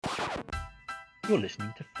You're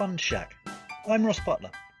listening to Fund Shack. I'm Ross Butler,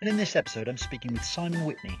 and in this episode I'm speaking with Simon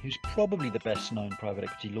Witney, who's probably the best known private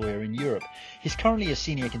equity lawyer in Europe. He's currently a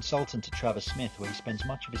senior consultant at Travers Smith, where he spends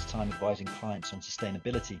much of his time advising clients on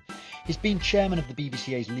sustainability. He's been chairman of the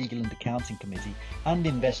BVCA's Legal and Accounting Committee and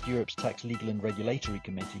Invest Europe's Tax Legal and Regulatory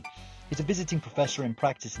Committee. He's a visiting professor in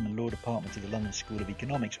practice in the law department of the London School of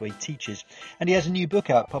Economics, where he teaches, and he has a new book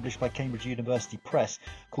out published by Cambridge University Press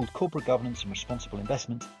called Corporate Governance and Responsible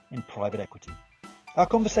Investment in Private Equity. Our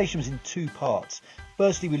conversation was in two parts.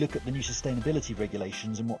 Firstly, we look at the new sustainability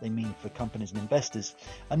regulations and what they mean for companies and investors,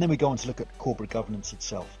 and then we go on to look at corporate governance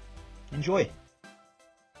itself. Enjoy.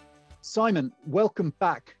 Simon, welcome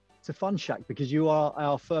back to Fund Shack, because you are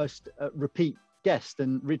our first repeat guest,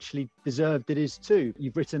 and richly deserved it is too.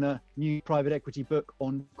 You've written a new private equity book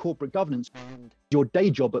on corporate governance, and your day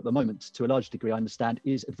job at the moment, to a large degree, I understand,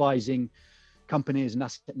 is advising companies and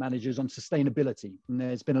asset managers on sustainability. And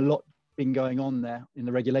there's been a lot been going on there in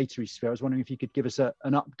the regulatory sphere. I was wondering if you could give us an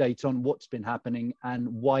update on what's been happening and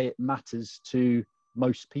why it matters to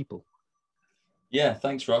most people. Yeah,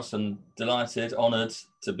 thanks, Ross, and delighted, honoured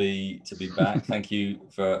to be back. Thank you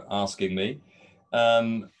for asking me.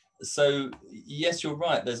 So yes, you're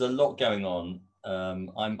right. There's a lot going on.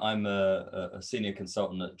 I'm a senior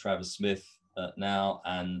consultant at Travers Smith now,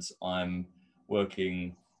 and I'm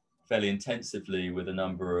working fairly intensively with a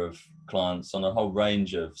number of clients on a whole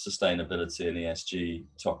range of sustainability and ESG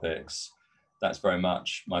topics. That's very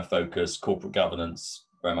much my focus. Corporate governance,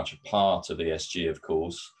 very much a part of ESG, of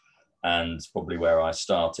course, and probably where I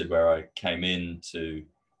started, where I came into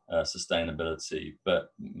sustainability.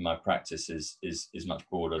 But my practice is much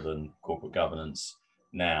broader than corporate governance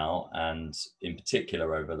now. And in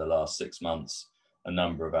particular, over the last 6 months, a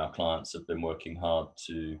number of our clients have been working hard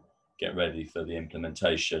to get ready for the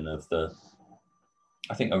implementation of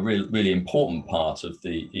I think a really important part of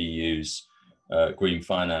the EU's green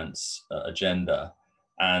finance agenda.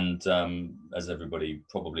 And as everybody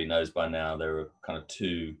probably knows by now, there are kind of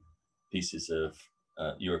two pieces of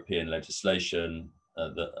European legislation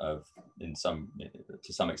that have,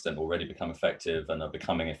 to some extent, already become effective and are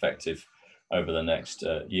becoming effective over the next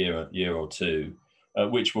year or two,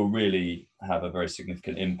 which will really have a very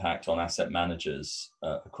significant impact on asset managers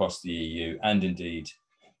across the EU and indeed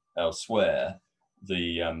elsewhere.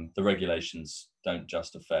 The regulations don't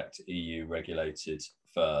just affect EU regulated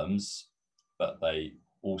firms, but they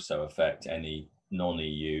also affect any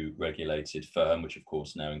non-EU regulated firm, which of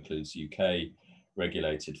course now includes UK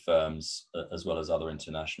regulated firms, as well as other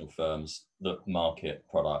international firms that market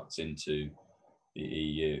products into the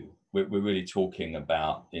EU. We're really talking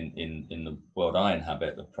about, in the world I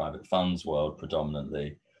inhabit, the private funds world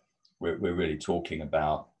predominantly, we're really talking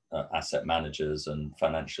about asset managers and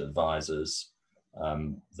financial advisors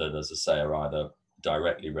that, as I say, are either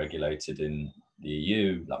directly regulated in the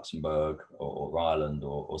EU, Luxembourg or Ireland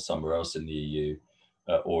or somewhere else in the EU,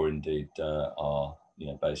 or indeed are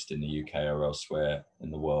based in the UK or elsewhere in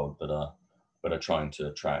the world, but are trying to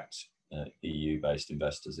attract EU-based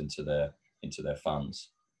investors into their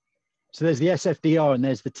funds. So there's the SFDR and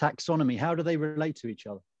there's the taxonomy. How do they relate to each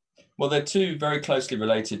other? Well, they're two very closely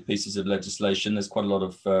related pieces of legislation. There's quite a lot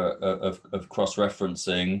of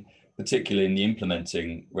cross-referencing, particularly in the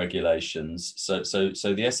implementing regulations. So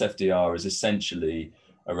the SFDR is essentially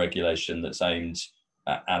a regulation that's aimed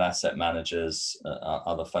at asset managers,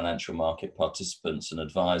 other financial market participants and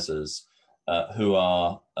advisors who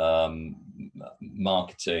are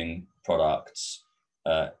marketing products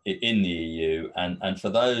in the EU, and for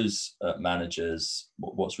those managers,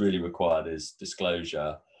 what's really required is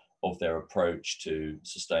disclosure of their approach to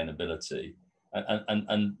sustainability.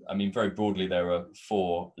 And I mean, very broadly, there are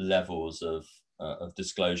 4 levels of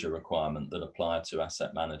disclosure requirement that apply to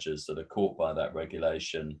asset managers that are caught by that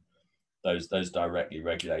regulation. Those directly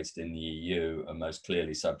regulated in the EU are most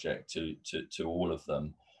clearly subject to all of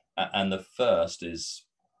them. And the first is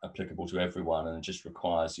applicable to everyone, and it just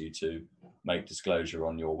requires you to make disclosure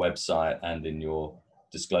on your website and in your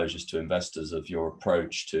disclosures to investors of your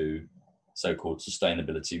approach to so-called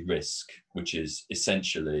sustainability risk, which is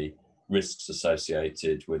essentially risks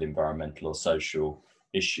associated with environmental or social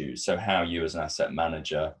issues. So how you as an asset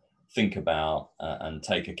manager think about and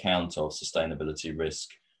take account of sustainability risk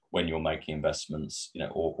when you're making investments,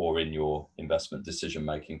 or in your investment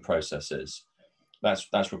decision-making processes.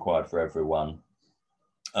 That's required for everyone.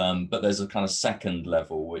 But there's a kind of second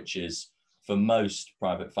level, which is for most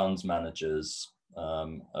private funds managers,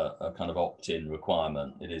 a kind of opt-in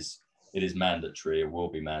requirement. It is mandatory, it will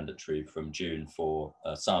be mandatory from June for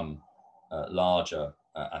some larger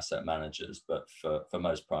asset managers, but for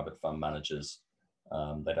most private fund managers,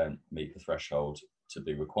 they don't meet the threshold to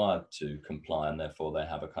be required to comply, and therefore they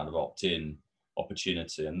have a kind of opt-in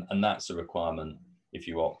opportunity. And that's a requirement if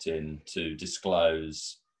you opt in to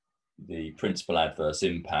disclose the principal adverse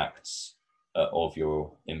impacts of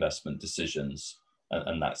your investment decisions.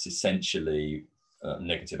 And that's essentially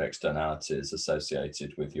negative externalities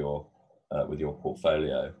associated with your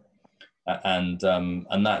portfolio. And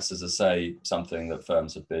that's, as I say, something that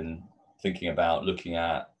firms have been thinking about, looking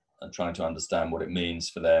at, and trying to understand what it means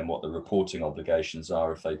for them, what the reporting obligations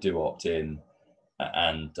are if they do opt in,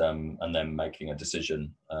 and then making a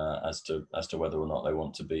decision as to whether or not they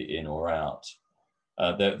want to be in or out.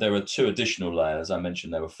 There are two additional layers. I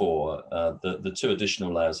mentioned there were four. The two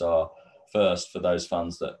additional layers are, first, for those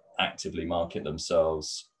funds that actively market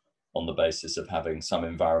themselves on the basis of having some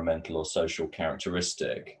environmental or social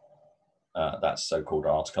characteristic. That's so-called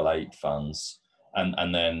Article 8 funds.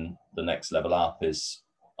 And then the next level up is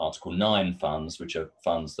Article 9 funds, which are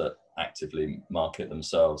funds that actively market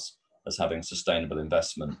themselves as having sustainable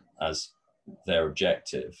investment as their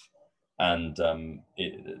objective. And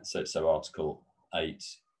so Article 8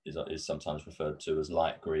 is sometimes referred to as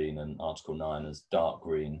light green, and Article 9 as dark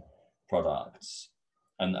green products.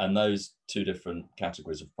 And those two different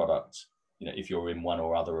categories of products, if you're in one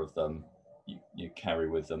or other of them, you carry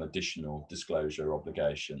with them additional disclosure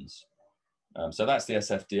obligations. So that's the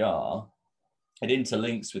SFDR. It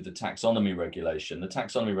interlinks with the taxonomy regulation. The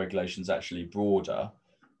taxonomy regulation is actually broader.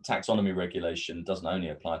 Taxonomy regulation doesn't only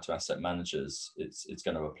apply to asset managers, it's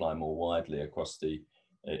going to apply more widely across the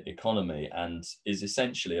economy, and is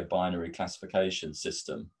essentially a binary classification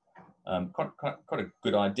system. Quite a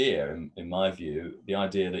good idea in my view, the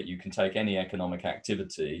idea that you can take any economic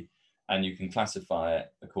activity and you can classify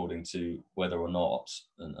it according to whether or not,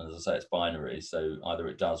 and as I say, it's binary, so either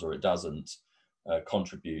it does or it doesn't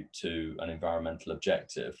contribute to an environmental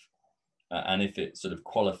objective. And if it sort of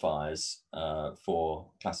qualifies for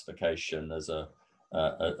classification as a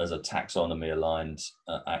taxonomy aligned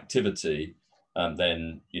activity,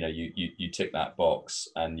 then you tick that box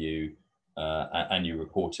and you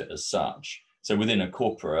report it as such. So within a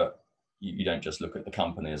corporate, you don't just look at the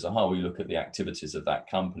company as a whole, you look at the activities of that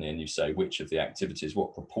company and you say which of the activities,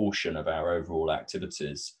 what proportion of our overall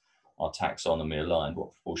activities are taxonomy aligned,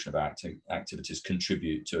 what proportion of our activities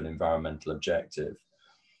contribute to an environmental objective.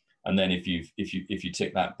 And then if you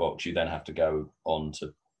tick that box, you then have to go on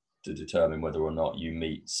to determine whether or not you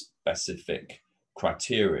meet specific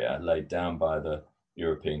criteria laid down by the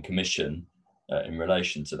European Commission in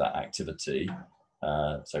relation to that activity,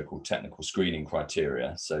 so-called technical screening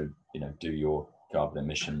criteria. So, do your carbon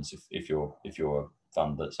emissions, if you're a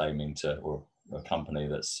fund that's aiming to, or a company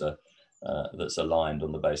that's aligned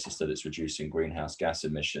on the basis that it's reducing greenhouse gas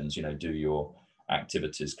emissions, do your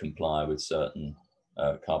activities comply with certain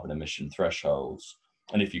carbon emission thresholds?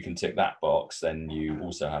 And if you can tick that box, then you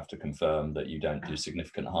also have to confirm that you don't do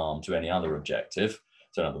significant harm to any other objective.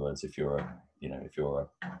 So in other words, if you're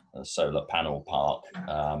a solar panel park,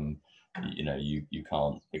 you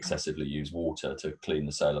can't excessively use water to clean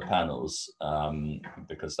the solar panels,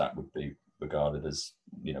 because that would be regarded as,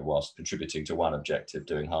 whilst contributing to one objective,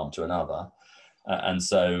 doing harm to another. And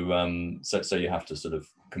so you have to sort of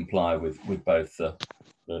comply with both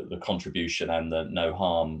the contribution and the no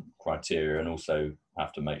harm criteria, and also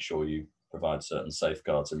have to make sure you provide certain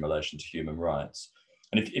safeguards in relation to human rights.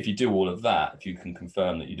 And if you do all of that, if you can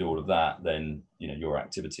confirm that you do all of that, then your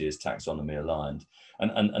activity is taxonomy aligned.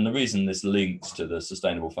 And the reason this links to the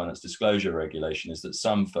Sustainable Finance Disclosure Regulation is that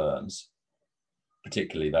some firms,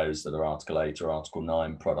 particularly those that are Article 8 or Article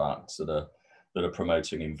 9 products that are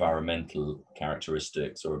promoting environmental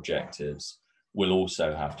characteristics or objectives, will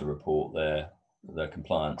also have to report their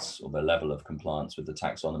compliance or their level of compliance with the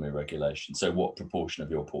taxonomy regulation. So what proportion of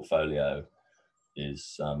your portfolio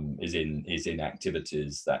is in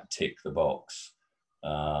activities that tick the box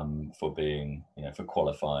for being, for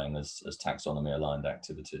qualifying as taxonomy aligned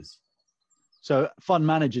activities? So fund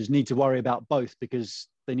managers need to worry about both, because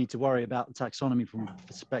they need to worry about the taxonomy from the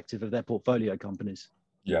perspective of their portfolio companies.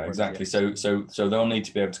 Yeah, exactly. So they'll need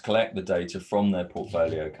to be able to collect the data from their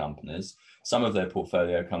portfolio companies. Some of their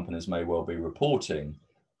portfolio companies may well be reporting,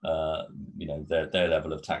 their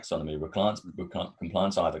level of taxonomy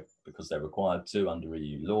compliance, either because they're required to under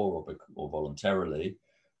EU law or voluntarily,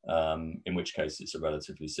 in which case it's a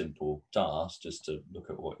relatively simple task just to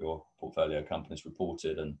look at what your portfolio companies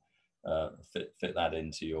reported and fit that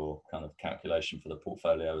into your kind of calculation for the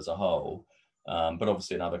portfolio as a whole. But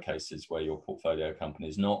obviously in other cases where your portfolio company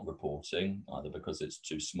is not reporting, either because it's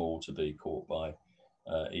too small to be caught by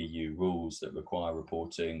EU rules that require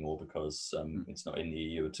reporting, or because it's not in the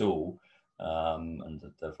EU at all, and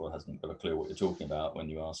therefore hasn't got a clue what you're talking about when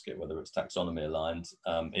you ask it whether it's taxonomy aligned.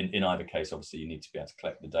 In either case, obviously, you need to be able to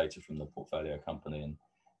collect the data from the portfolio company and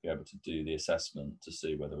be able to do the assessment to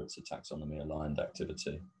see whether it's a taxonomy aligned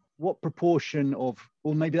activity. What proportion of,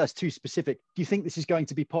 or maybe that's too specific, do you think this is going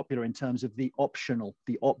to be popular in terms of the optional,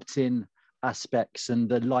 the opt-in aspects and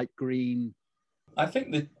the light green? I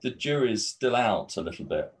think the jury's still out a little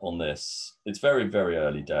bit on this. It's very, very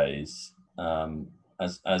early days.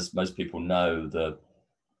 As most people know, the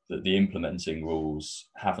implementing rules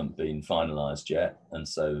haven't been finalised yet, and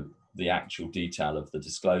so the actual detail of the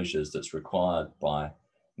disclosures that's required by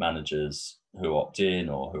managers who opt in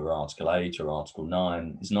or who are Article 8 or Article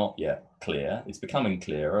 9 is not yet clear. It's becoming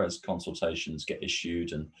clearer as consultations get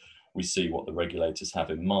issued and we see what the regulators have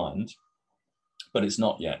in mind, but it's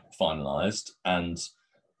not yet finalised, and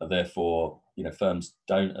therefore, firms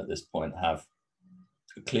don't at this point have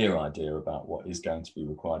a clear idea about what is going to be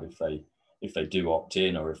required if they do opt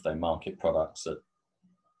in, or if they market products that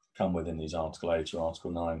come within these Article 8 or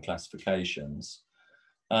Article 9 classifications.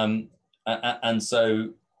 And so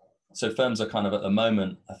firms are kind of at the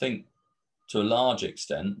moment, I think, to a large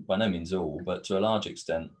extent, by no means all, but to a large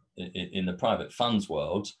extent in the private funds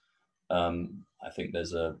world, I think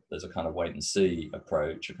there's a kind of wait and see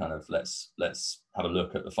approach, a kind of let's have a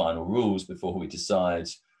look at the final rules before we decide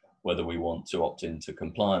whether we want to opt into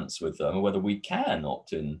compliance with them, or whether we can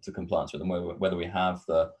opt into compliance with them, whether we have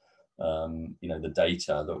the the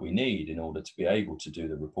data that we need in order to be able to do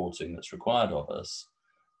the reporting that's required of us.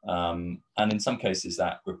 And in some cases,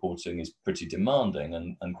 that reporting is pretty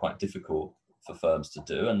demanding and quite difficult for firms to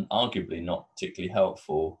do, and arguably not particularly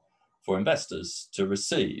helpful for investors to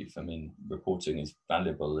receive. I mean, reporting is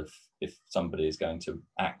valuable if somebody is going to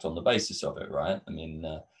act on the basis of it, right? I mean,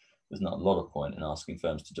 there's not a lot of point in asking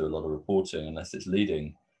firms to do a lot of reporting unless it's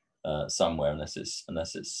leading somewhere, unless it's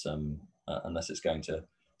going to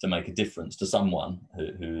make a difference to someone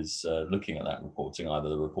who is looking at that reporting, either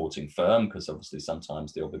the reporting firm, because obviously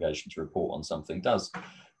sometimes the obligation to report on something does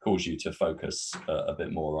cause you to focus a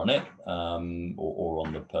bit more on it, or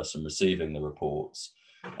on the person receiving the reports.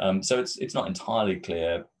 So it's not entirely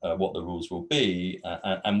clear what the rules will be,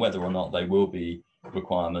 and whether or not they will be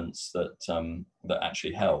requirements that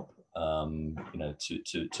actually help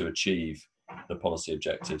to achieve the policy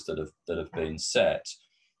objectives that have been set.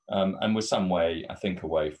 And we're some way, I think,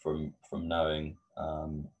 away from knowing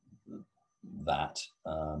that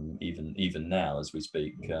even now as we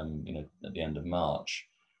speak, at the end of March,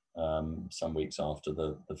 some weeks after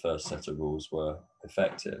the first set of rules were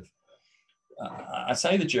effective. I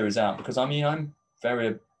say the jury's out because I'm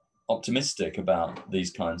very optimistic about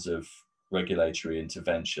these kinds of regulatory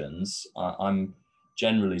interventions. I'm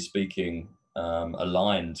generally speaking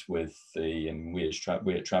aligned with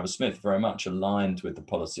we at Travers Smith very much aligned with the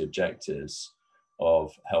policy objectives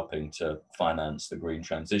of helping to finance the green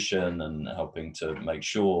transition and helping to make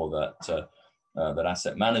sure that that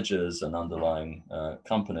asset managers and underlying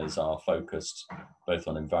companies are focused both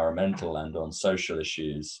on environmental and on social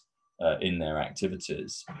issues in their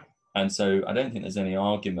activities. And so I don't think there's any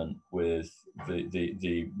argument with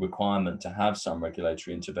the requirement to have some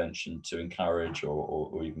regulatory intervention to encourage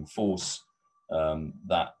or even force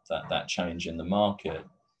that change in the market.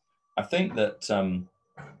 I think that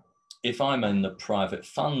if I'm in the private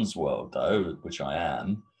funds world, though, which I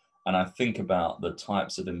am, and I think about the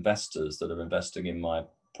types of investors that are investing in my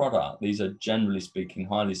product, these are generally speaking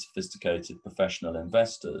highly sophisticated professional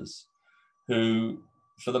investors who,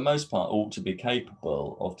 for the most part, ought to be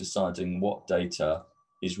capable of deciding what data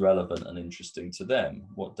is relevant and interesting to them,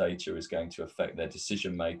 what data is going to affect their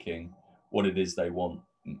decision making, what it is they want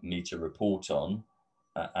me to report on,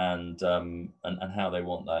 and how they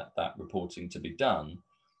want that reporting to be done.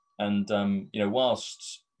 And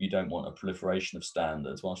whilst you don't want a proliferation of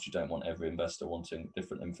standards, whilst you don't want every investor wanting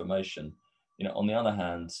different information, on the other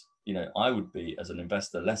hand, I would be, as an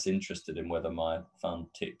investor, less interested in whether my fund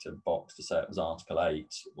ticked a box to say it was Article 8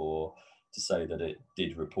 or to say that it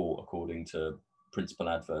did report according to principal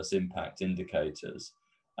adverse impact indicators.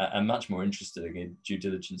 I'm much more interested in due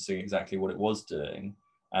diligencing exactly what it was doing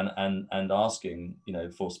and asking,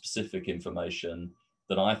 for specific information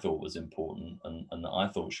that I thought was important and that I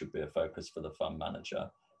thought should be a focus for the fund manager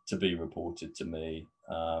to be reported to me,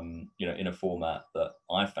 in a format that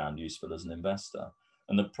I found useful as an investor.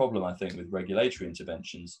 And the problem, I think, with regulatory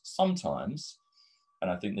interventions sometimes,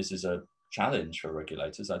 and I think this is a challenge for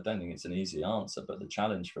regulators, I don't think it's an easy answer, but the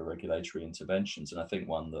challenge for regulatory interventions, and I think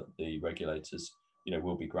one that the regulators,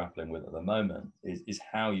 will be grappling with at the moment, is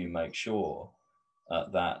how you make sure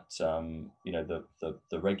that,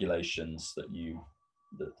 the regulations that you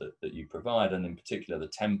that you provide, and in particular the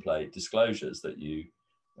template disclosures that you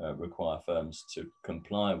require firms to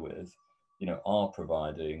comply with, are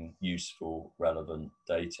providing useful, relevant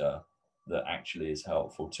data that actually is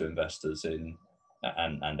helpful to investors and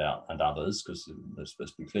others, because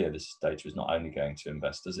let's be clear, this data is not only going to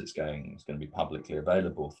investors, it's going to be publicly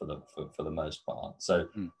available for the most part. So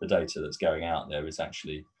the data that's going out there is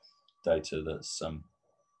actually data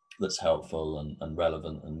that's helpful and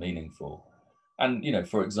relevant and meaningful. And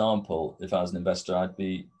for example, if I was an investor, I'd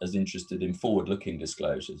be as interested in forward-looking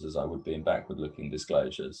disclosures as I would be in backward-looking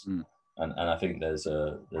disclosures. And I think there's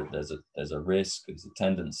a risk, there's a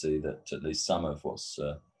tendency that at least some of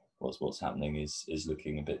what's happening is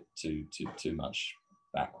looking a bit too much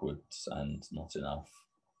backwards and not enough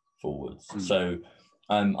forwards. So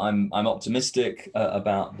I'm optimistic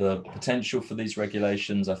about the potential for these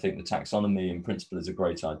regulations. I think the taxonomy in principle is a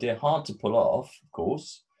great idea. Hard to pull off, of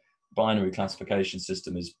course. Binary classification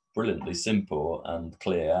system is brilliantly simple and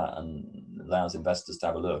clear and allows investors to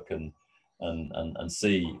have a look and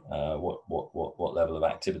see what level of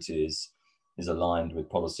activity is aligned with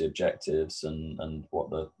policy objectives and what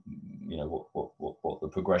the what the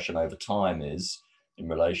progression over time is in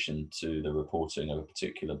relation to the reporting of a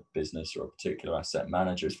particular business or a particular asset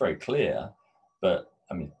manager. It's very clear, but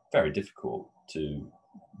I mean very difficult to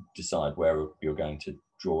decide where you're going to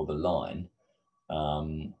draw the line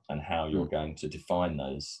and how you're going to define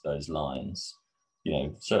those lines.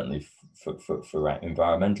 Certainly for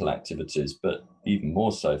environmental activities, but even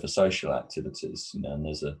more so for social activities. And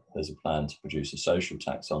there's a plan to produce a social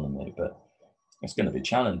taxonomy, but it's going to be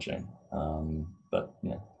challenging. But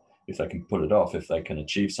if they can pull it off, if they can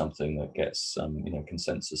achieve something that gets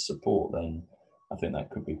consensus support, then I think that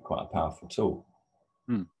could be quite a powerful tool.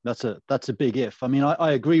 That's a big if. I mean,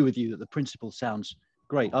 I agree with you that the principle sounds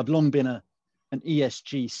great. I've long been an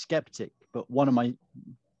ESG skeptic, but one of my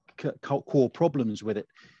core problems with it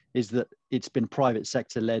is that it's been private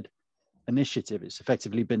sector led initiative. It's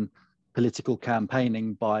effectively been political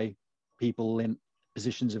campaigning by people in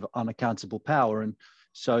positions of unaccountable power. And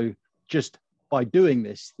so just by doing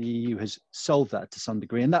this, the EU has solved that to some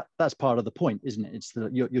degree. And that's part of the point, isn't it? It's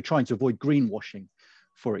that you're trying to avoid greenwashing,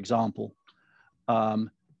 for example.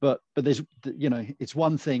 But there's, it's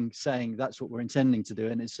one thing saying that's what we're intending to do.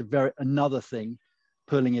 And it's another thing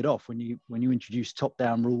pulling it off. When you introduce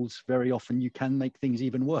top-down rules, very often you can make things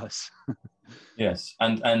even worse. Yes,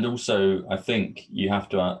 and also I think you have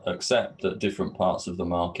to accept that different parts of the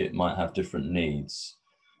market might have different needs.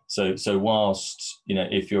 So whilst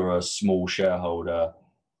if you're a small shareholder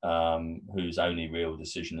whose only real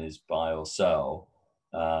decision is buy or sell,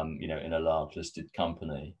 in a large listed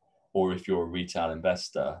company, or if you're a retail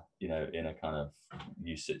investor, in a kind of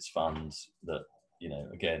UCITS fund that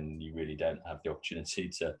again, you really don't have the opportunity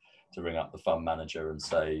to ring up the fund manager and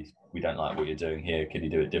say, we don't like what you're doing here, can you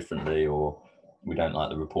do it differently? Or we don't like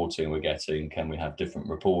the reporting we're getting, can we have different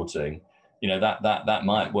reporting? That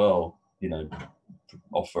might well,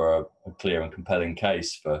 offer a clear and compelling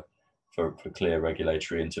case for clear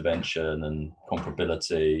regulatory intervention and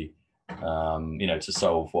comparability, to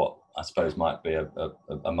solve what I suppose might be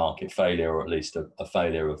a market failure, or at least a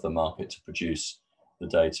failure of the market to produce the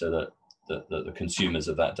data that the consumers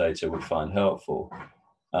of that data would find helpful.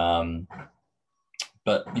 But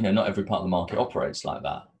not every part of the market operates like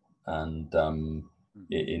that. And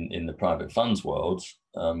in the private funds world,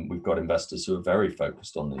 we've got investors who are very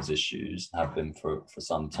focused on these issues, have been for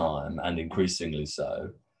some time, and increasingly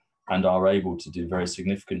so, and are able to do very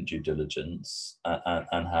significant due diligence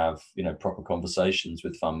and have proper conversations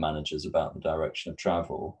with fund managers about the direction of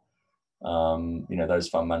travel. Those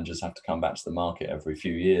fund managers have to come back to the market every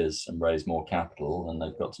few years and raise more capital, and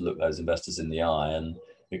they've got to look those investors in the eye and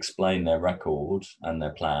explain their record and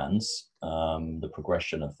their plans, the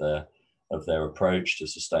progression of their approach to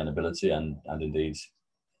sustainability and indeed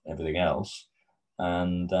everything else.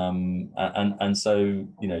 And so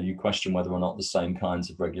you question whether or not the same kinds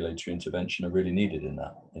of regulatory intervention are really needed in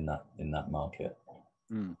that market.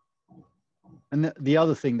 And the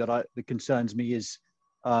other thing that concerns me is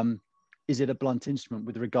it a blunt instrument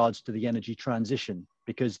with regards to the energy transition?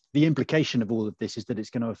 Because the implication of all of this is that it's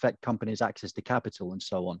going to affect companies' access to capital and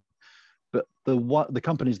so on. But the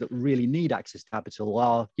companies that really need access to capital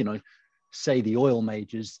are, say the oil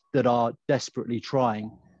majors that are desperately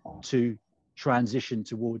trying to transition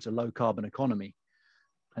towards a low carbon economy.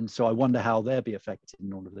 And so I wonder how they'll be affected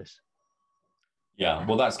in all of this. Yeah,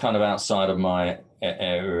 well, that's kind of outside of my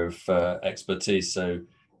area of expertise. So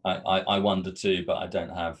I wonder too, but I don't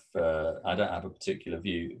have a particular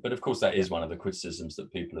view. But of course, that is one of the criticisms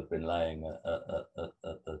that people have been laying at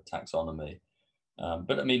the taxonomy.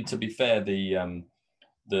 But I mean, to be fair, the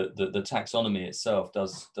the taxonomy itself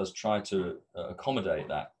does try to accommodate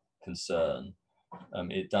that concern.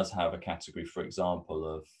 It does have a category, for example,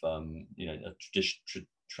 of a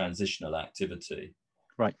transitional activity.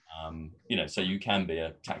 Right. So you can be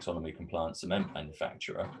a taxonomy compliant cement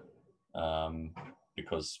manufacturer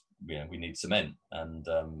because we need cement, and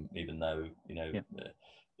even though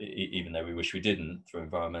even though we wish we didn't for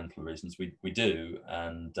environmental reasons, we do,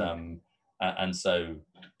 and so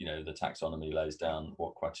the taxonomy lays down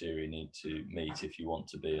what criteria you need to meet if you want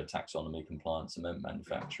to be a taxonomy compliant cement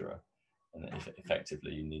manufacturer, and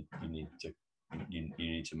effectively you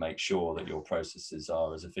need to make sure that your processes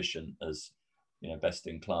are as efficient as best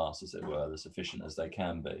in class, as it were, as efficient as they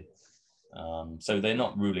can be. So they're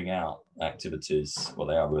not ruling out activities. Well,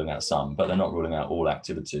 they are ruling out some, but they're not ruling out all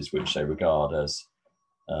activities which they regard as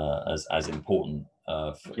important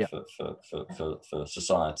for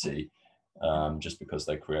society, just because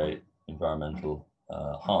they create environmental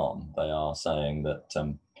harm. They are saying that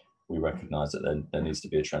we recognise that there needs to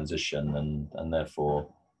be a transition, and therefore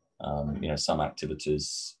some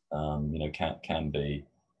activities can be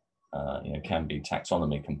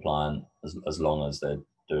taxonomy compliant as long as they're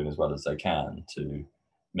doing as well as they can to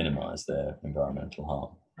minimise their environmental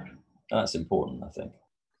harm. And that's important, I think.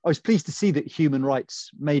 I was pleased to see that human rights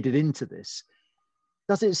made it into this.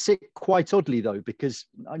 Does it sit quite oddly, though, because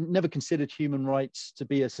I never considered human rights to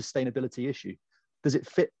be a sustainability issue? Does it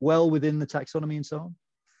fit well within the taxonomy and so on?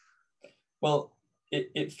 Well,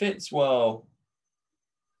 it fits well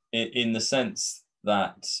in the sense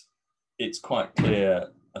that it's quite clear,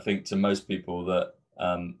 I think, to most people that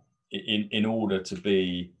in order to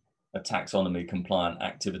be a taxonomy compliant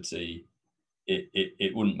activity,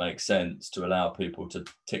 it wouldn't make sense to allow people to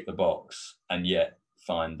tick the box and yet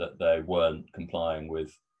find that they weren't complying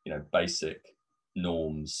with basic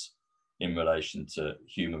norms in relation to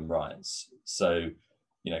human rights. So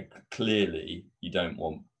clearly you don't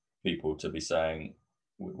want people to be saying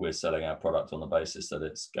we're selling our product on the basis that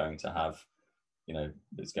it's going to have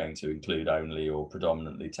it's going to include only or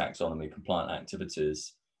predominantly taxonomy compliant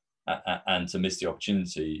activities, and to miss the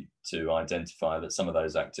opportunity to identify that some of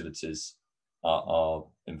those activities are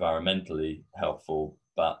environmentally helpful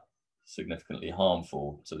but significantly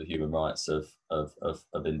harmful to the human rights of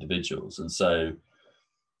individuals. And so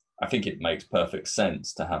I think it makes perfect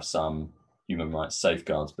sense to have some human rights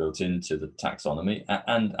safeguards built into the taxonomy,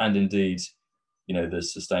 and indeed the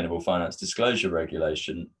Sustainable Finance Disclosure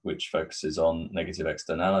Regulation, which focuses on negative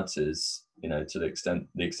externalities, to the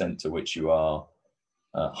extent to which you are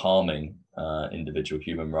harming individual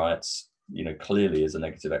human rights, clearly is a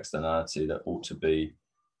negative externality that ought to be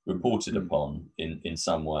reported upon in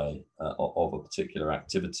some way of a particular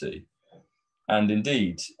activity. And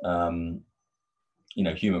indeed,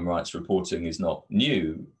 human rights reporting is not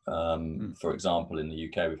new. For example, in the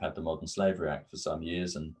UK, we've had the Modern Slavery Act for some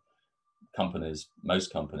years, and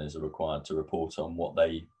most companies are required to report on what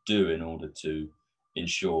they do in order to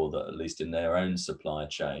ensure that, at least in their own supply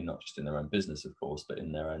chain, not just in their own business, of course, but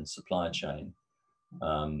in their own supply chain,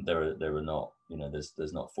 there are not,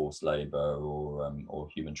 there's not forced labor or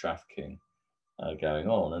human trafficking going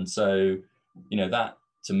on. And so, that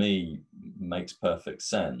to me makes perfect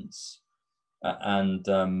sense. And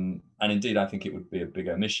indeed, I think it would be a big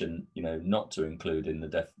omission, not to include in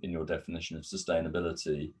your definition of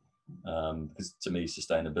sustainability, because to me,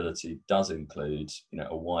 sustainability does include,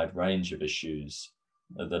 a wide range of issues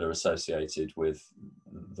that are associated with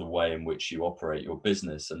the way in which you operate your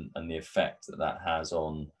business and the effect that has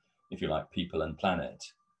on, if you like, people and planet.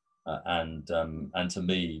 And to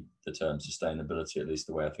me, the term sustainability, at least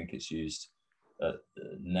the way I think it's used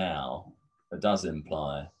now, it does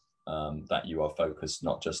imply that you are focused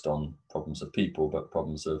not just on problems of people, but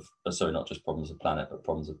not just problems of planet, but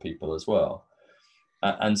problems of people as well.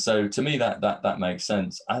 And so to me, that makes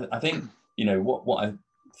sense. I think, what I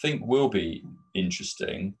think will be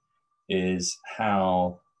interesting is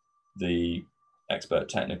how the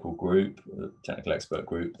technical expert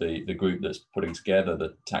group, the group that's putting together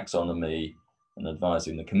the taxonomy and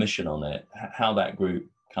advising the Commission on it, how that group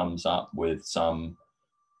comes up with some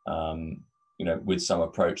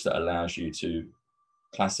approach that allows you to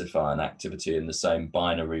classify an activity in the same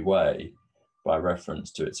binary way by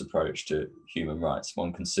reference to its approach to human rights.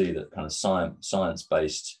 One can see that kind of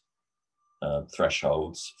science-based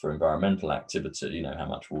thresholds for environmental activity, how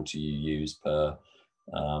much water you use per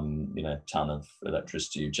ton of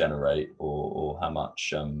electricity you generate, or how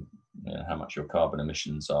much your carbon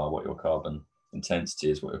emissions are, what your carbon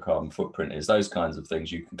intensity is, what your carbon footprint is. Those kinds of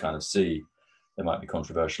things you can kind of see. They might be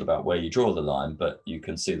controversial about where you draw the line, but you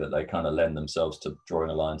can see that they kind of lend themselves to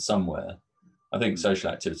drawing a line somewhere. I think social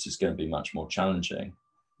activity is going to be much more challenging.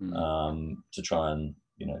 to try and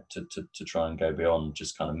to try and go beyond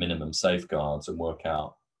just kind of minimum safeguards and work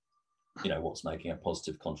out what's making a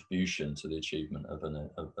positive contribution to the achievement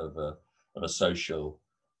of a social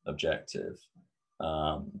objective.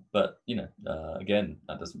 But again,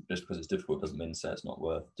 that doesn't, just because it's difficult doesn't mean to say it's not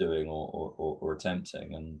worth doing or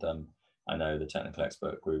attempting. And I know the technical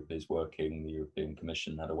expert group is working. The European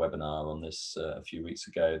Commission had a webinar on this a few weeks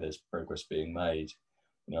ago. There's progress being made,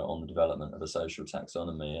 on the development of a social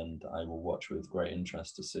taxonomy, and I will watch with great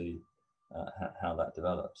interest to see how that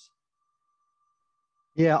develops.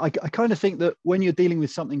 Yeah, I kind of think that when you're dealing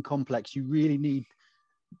with something complex, you really need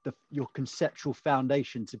your conceptual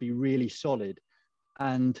foundation to be really solid.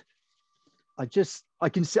 And I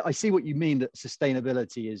see what you mean, that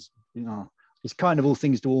sustainability is, it's kind of all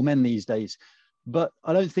things to all men these days. But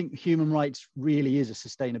I don't think human rights really is a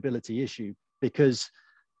sustainability issue, because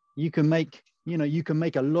you can make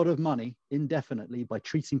a lot of money indefinitely by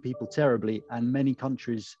treating people terribly, and many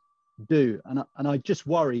countries do. And I just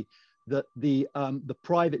worry that the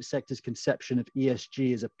private sector's conception of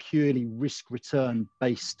ESG is a purely risk-return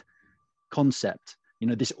based concept.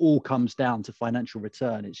 This all comes down to financial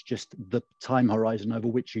return. It's just the time horizon over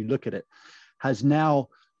which you look at it has now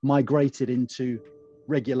migrated into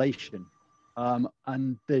regulation,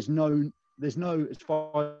 and there's no, as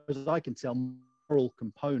far as I can tell, moral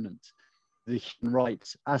component, the human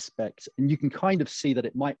rights aspect. And you can kind of see that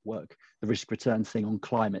it might work, the risk-return thing on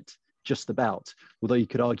climate, just about, although you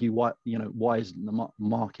could argue why isn't the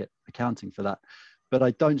market accounting for that. But I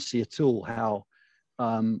don't see at all how,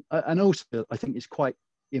 and also I think it's quite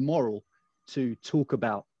immoral to talk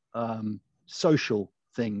about social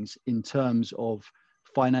things in terms of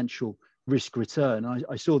financial risk return.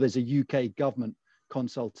 I saw there's a UK government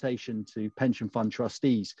consultation to pension fund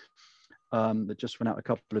trustees that just went out a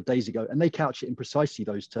couple of days ago, and they couch it in precisely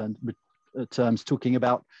those terms, talking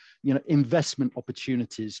about investment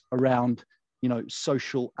opportunities around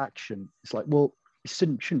social action. It's like, well, it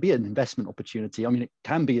shouldn't be an investment opportunity. I mean, it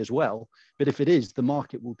can be as well, but if it is, the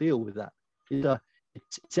market will deal with that.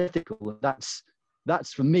 It's ethical.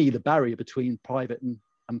 That's for me the barrier between private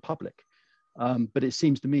and public. But it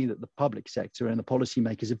seems to me that the public sector and the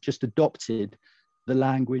policymakers have just adopted the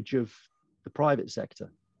language of the private sector.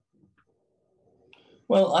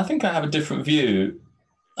 Well, I think I have a different view.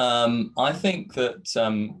 I think that,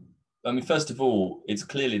 first of all, it's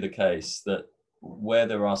clearly the case that where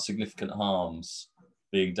there are significant harms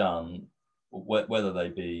being done, whether they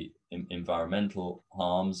be environmental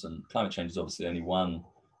harms, and climate change is obviously only one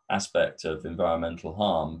aspect of environmental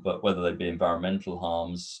harm, but whether they be environmental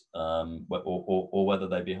harms or whether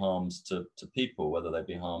they be harms to people, whether they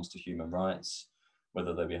be harms to human rights,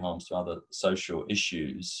 whether they be harms to other social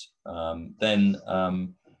issues, then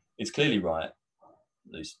it's clearly right,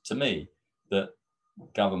 at least to me, that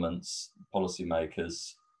governments,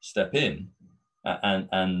 policymakers step in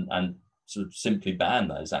and sort of simply ban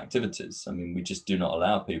those activities. I mean, we just do not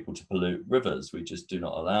allow people to pollute rivers. We just do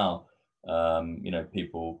not allow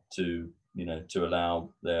people to allow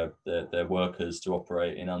their workers to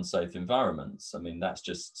operate in unsafe environments. I mean, that's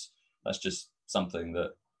just something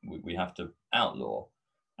that we have to outlaw.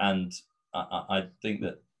 And I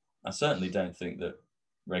certainly don't think that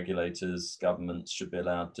regulators, governments should be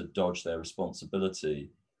allowed to dodge their responsibility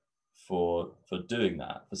for doing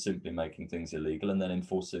that, for simply making things illegal and then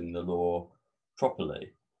enforcing the law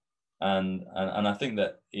properly. And I think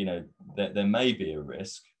that that there may be a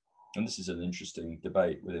risk, and this is an interesting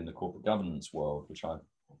debate within the corporate governance world, which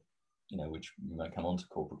we might come on to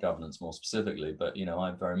corporate governance more specifically, but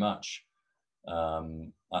I very much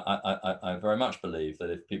I very much believe that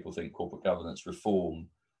if people think corporate governance reform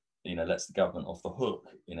lets the government off the hook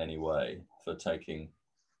in any way for taking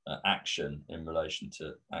action in relation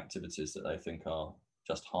to activities that they think are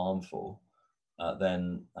just harmful,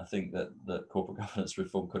 then I think that corporate governance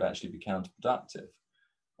reform could actually be counterproductive,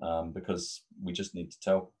 because we just need to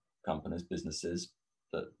tell companies, businesses,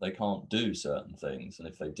 that they can't do certain things, and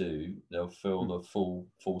if they do, they'll feel the full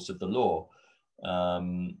force of the law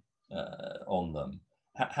on them.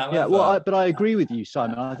 However, but I agree with you,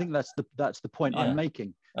 Simon. I think that's the point I'm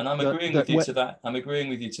making. And I'm agreeing with you to that. I'm agreeing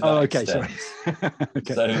with you to that extent. Sorry.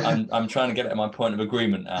 Okay. So I'm trying to get my point of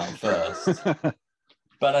agreement out first.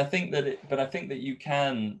 But I think that you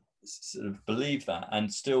can sort of believe that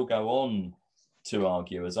and still go on to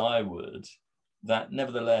argue, as I would, that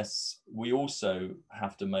nevertheless we also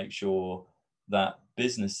have to make sure that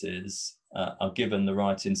businesses are given the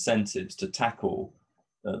right incentives to tackle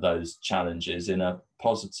those challenges in a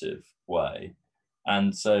positive way.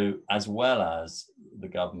 And so, as well as the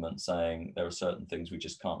government saying there are certain things we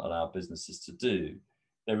just can't allow businesses to do,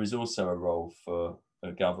 there is also a role for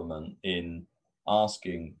government in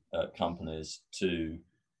asking companies to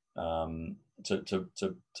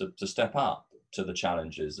step up to the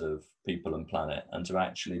challenges of people and planet and to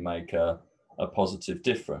actually make a positive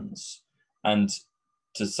difference. And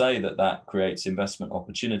to say that that creates investment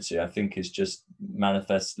opportunity, I think, is just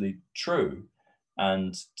manifestly true.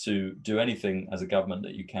 And to do anything as a government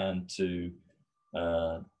that you can to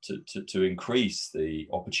increase the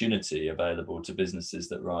opportunity available to businesses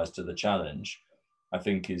that rise to the challenge, I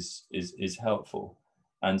think is helpful.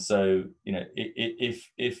 And so, you know, if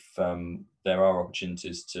there are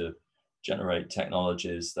opportunities to generate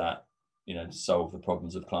technologies that, you know, solve the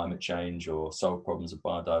problems of climate change or solve problems of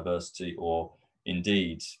biodiversity, or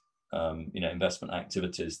indeed, you know, investment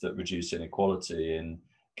activities that reduce inequality in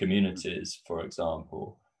communities, for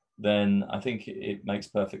example, then I think it makes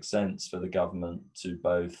perfect sense for the government to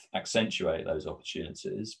both accentuate those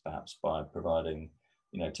opportunities, perhaps by providing,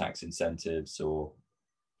 you know, tax incentives or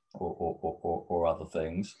other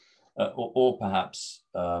things, or perhaps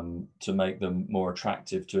to make them more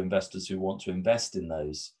attractive to investors who want to invest in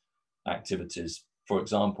those activities. For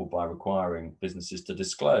example, by requiring businesses to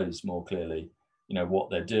disclose more clearly, you know, what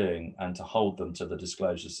they're doing and to hold them to the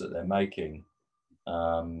disclosures that they're making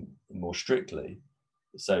more strictly,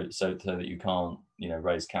 so that you can't, you know,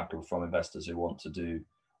 raise capital from investors who want to do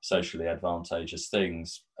socially advantageous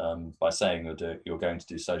things by saying you're going to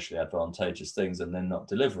do socially advantageous things and then not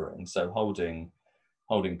delivering. So holding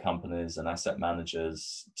companies and asset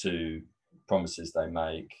managers to promises they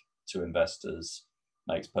make to investors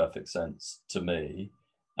makes perfect sense to me,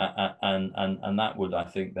 and that would, I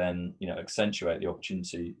think, then, you know, accentuate the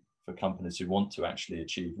opportunity for companies who want to actually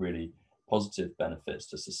achieve really positive benefits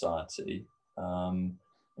to society.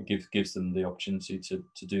 It gives them the opportunity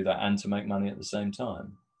to do that and to make money at the same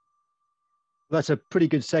time. That's a pretty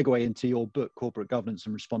good segue into your book, Corporate Governance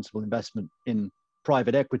and Responsible Investment in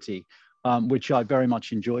Private Equity, which I very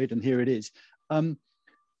much enjoyed, and here it is.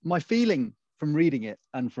 My feeling from reading it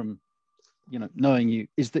and from, you know, knowing you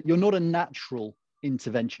is that you're not a natural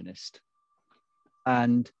interventionist,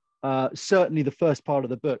 and certainly the first part of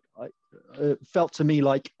the book felt to me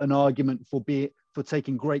like an argument for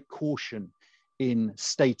taking great caution in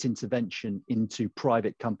state intervention into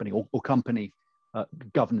private company or company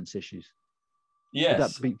governance issues. Yes. Would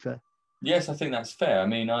that be fair? Yes, I think that's fair. I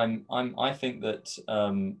mean, I think that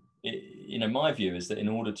you know, my view is that in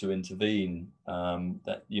order to intervene,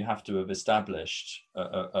 that you have to have established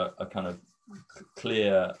a kind of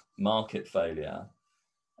clear market failure,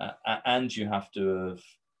 and you have to have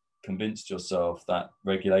convinced yourself that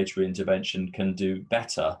regulatory intervention can do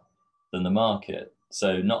better than the market.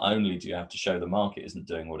 So not only do you have to show the market isn't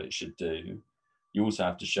doing what it should do, you also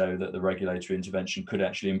have to show that the regulatory intervention could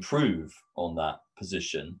actually improve on that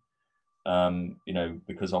position. You know,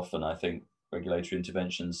 because often I think regulatory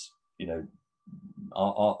interventions, you know,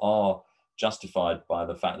 are justified by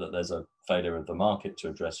the fact that there's a failure of the market to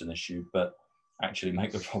address an issue, but actually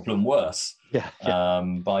make the problem worse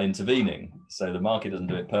by intervening. So the market doesn't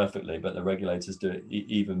do it perfectly, but the regulators do it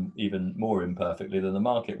even more imperfectly than the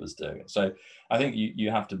market was doing it. So I think you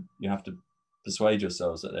have to persuade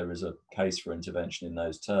yourselves that there is a case for intervention in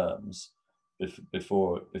those terms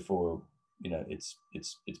before you know it's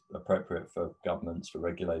appropriate for governments, for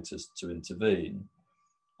regulators to intervene.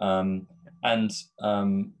 And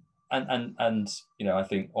you know, I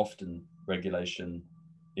think often regulation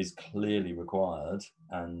is clearly required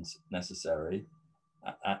and necessary,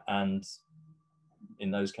 and in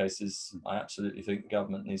those cases I absolutely think the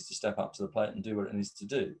government needs to step up to the plate and do what it needs to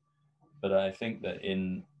do. But I think that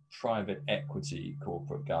in private equity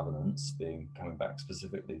corporate governance, coming back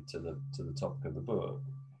specifically to the topic of the book,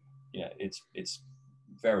 yeah, it's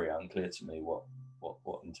very unclear to me what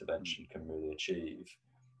intervention can really achieve,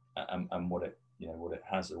 and what it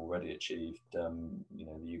has already achieved. You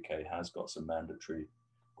know, the UK has got some mandatory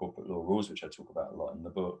corporate law rules, which I talk about a lot in the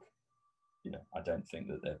book. You know, I don't think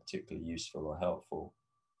that they're particularly useful or helpful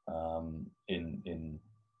in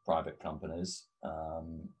private companies.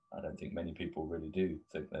 I don't think many people really do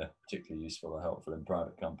think they're particularly useful or helpful in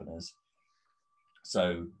private companies.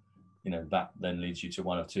 So, you know, that then leads you to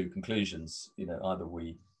one of two conclusions. You know, either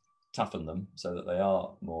we toughen them so that they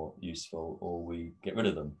are more useful, or we get rid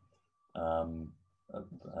of them.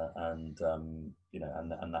 You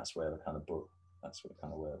know, and that's where the kind of book,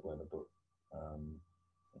 where the book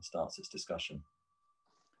starts its discussion.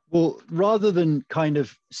 Well, rather than kind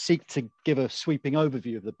of seek to give a sweeping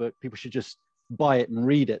overview of the book, people should just buy it and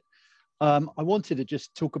read it. I wanted to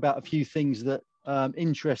just talk about a few things that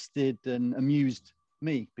interested and amused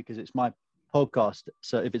me, because it's my podcast.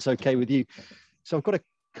 So if it's okay with you. So I've got a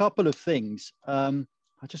couple of things. I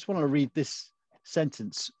just want to read this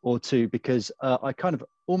sentence or two, because I kind of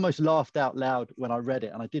almost laughed out loud when I read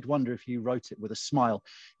it, and I did wonder if you wrote it with a smile.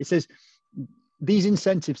 It says, these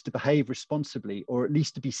incentives to behave responsibly, or at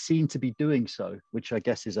least to be seen to be doing so, which I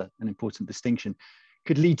guess is an important distinction,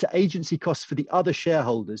 could lead to agency costs for the other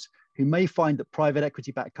shareholders who may find that private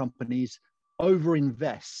equity-backed companies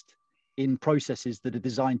overinvest in processes that are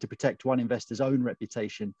designed to protect one investor's own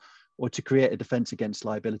reputation or to create a defense against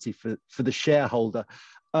liability for the shareholder.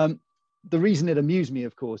 The reason it amused me,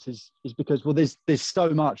 of course, is because, well, there's so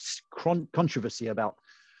much controversy about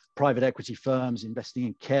private equity firms investing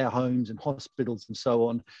in care homes and hospitals and so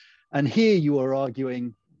on. And here you are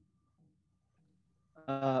arguing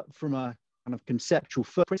from a kind of conceptual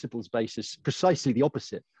first principles basis, precisely the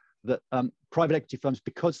opposite, that private equity firms,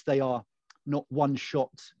 because they are not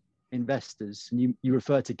one-shot investors, and you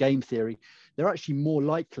refer to game theory, they're actually more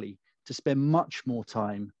likely to spend much more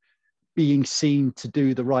time being seen to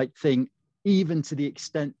do the right thing, even to the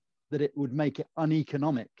extent that it would make it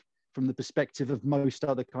uneconomic from the perspective of most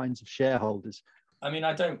other kinds of shareholders. I mean,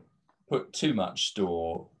 I don't put too much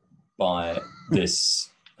store by this.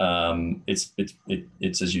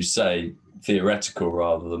 It's as you say, theoretical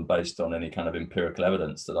rather than based on any kind of empirical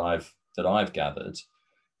evidence that I've gathered.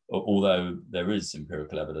 Although there is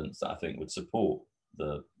empirical evidence that I think would support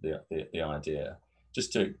the idea.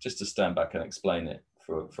 Just to stand back and explain it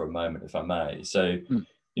for a moment, if I may. So,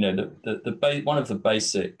 you know, one of the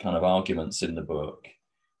basic kind of arguments in the book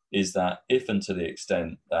is that if and to the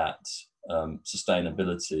extent that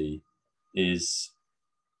sustainability is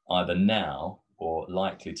either now or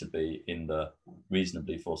likely to be in the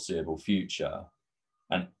reasonably foreseeable future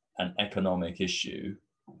an economic issue,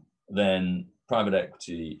 then private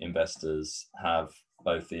equity investors have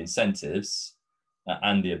both the incentives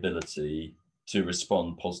and the ability to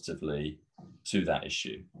respond positively to that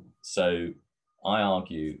issue. So I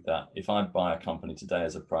argue that if I buy a company today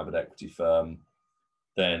as a private equity firm,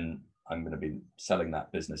 then I'm going to be selling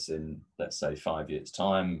that business in, let's say, 5 years'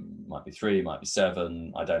 time, might be 3, might be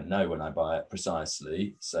 7. I don't know when I buy it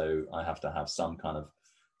precisely. So I have to have some kind of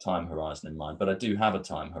time horizon in mind, but I do have a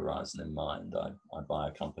time horizon in mind. I buy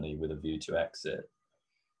a company with a view to exit.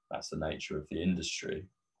 That's the nature of the industry.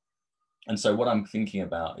 And so what I'm thinking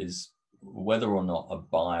about is whether or not a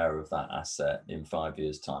buyer of that asset in 5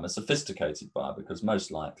 years' time, a sophisticated buyer, because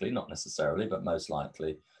most likely, not necessarily, but most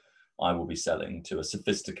likely, I will be selling to a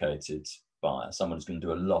sophisticated buyer, someone who's going to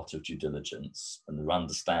do a lot of due diligence and who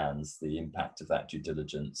understands the impact of that due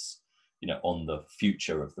diligence, you know, on the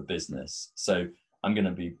future of the business. So I'm going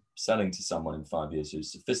to be selling to someone in 5 years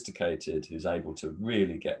who's sophisticated, who's able to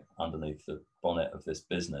really get underneath the bonnet of this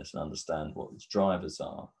business and understand what its drivers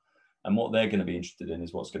are. And what they're going to be interested in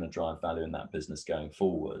is what's going to drive value in that business going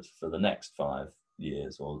forward for the next 5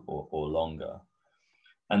 years or longer.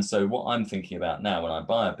 And so what I'm thinking about now when I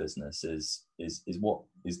buy a business is what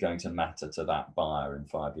is going to matter to that buyer in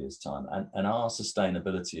 5 years' time. And are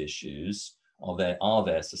sustainability issues, are there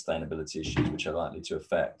sustainability issues which are likely to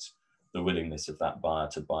affect the willingness of that buyer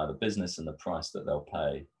to buy the business and the price that they'll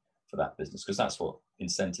pay for that business? Because that's what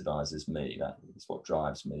incentivizes me, that is what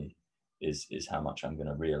drives me, is how much I'm going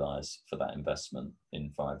to realize for that investment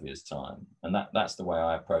in 5 years' time. And that's the way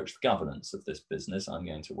I approach the governance of this business. I'm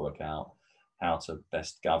going to work out how to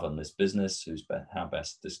best govern this business, how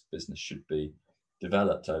best this business should be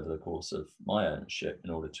developed over the course of my ownership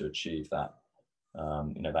in order to achieve that,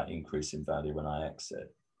 that increase in value when I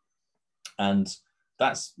exit. And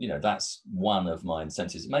that's one of my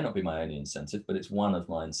incentives. It may not be my only incentive, but it's one of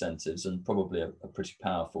my incentives, and probably a pretty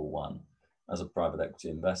powerful one as a private equity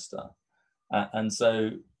investor. And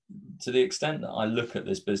so to the extent that I look at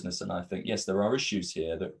this business and I think, yes, there are issues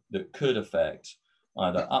here that could affect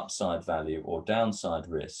either upside value or downside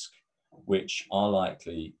risk, which are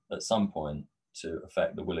likely at some point to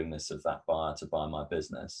affect the willingness of that buyer to buy my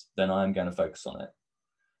business, then I'm going to focus on it.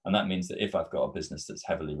 And that means that if I've got a business that's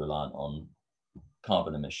heavily reliant on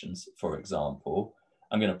carbon emissions, for example,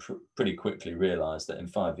 I'm going to pretty quickly realize that in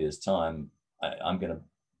 5 years' time, I'm going to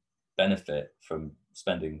benefit from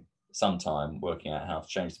spending some time working out how to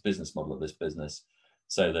change the business model of this business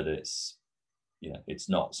so that it's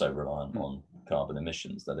not so reliant on carbon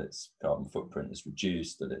emissions, that its carbon footprint is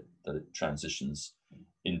reduced, that it transitions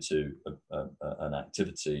into an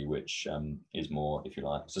activity which is more, if you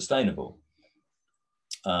like, sustainable.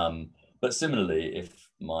 But similarly, if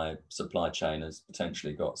my supply chain has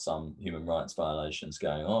potentially got some human rights violations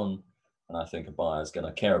going on, and I think a buyer is going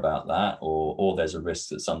to care about that, or there's a risk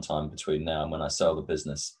that sometime between now and when I sell the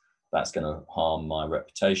business, that's going to harm my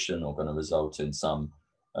reputation or going to result in some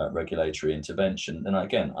regulatory intervention, then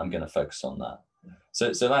again, I'm going to focus on that.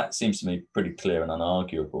 So that seems to me pretty clear and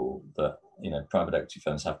unarguable that private equity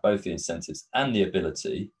firms have both the incentives and the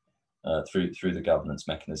ability through the governance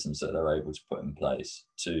mechanisms that they're able to put in place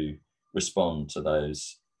to respond to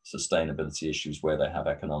those sustainability issues where they have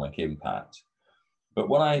economic impact. But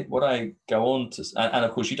what I go on to, and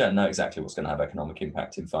of course you don't know exactly what's going to have economic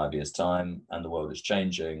impact in 5 years' time, and the world is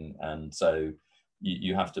changing, and so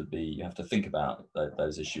you have to think about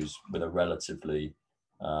those issues with a relatively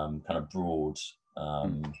kind of broad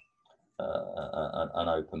an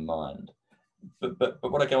open mind. But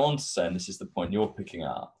what I go on to say, and this is the point you're picking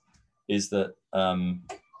up, is that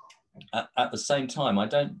at the same time, I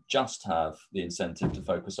don't just have the incentive to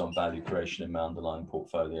focus on value creation in my underlying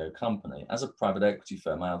portfolio company. As a private equity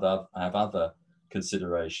firm, I have other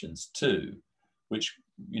considerations too, which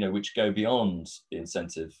go beyond the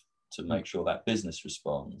incentive to make sure that business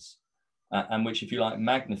responds, and which, if you like,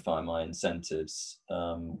 magnify my incentives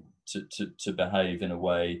to behave in a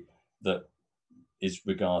way that is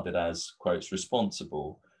regarded as, quotes,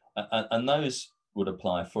 responsible. And those would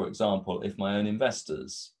apply, for example, if my own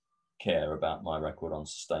investors care about my record on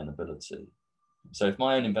sustainability. So if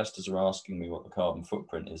my own investors are asking me what the carbon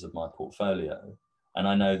footprint is of my portfolio, and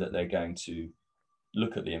I know that they're going to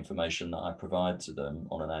look at the information that I provide to them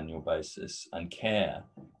on an annual basis and care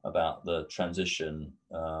about the transition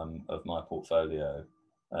of my portfolio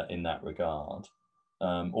in that regard,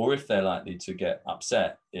 or if they're likely to get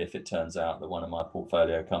upset if it turns out that one of my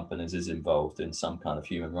portfolio companies is involved in some kind of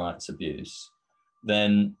human rights abuse,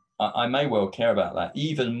 then I may well care about that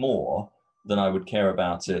even more than I would care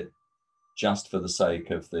about it just for the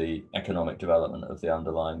sake of the economic development of the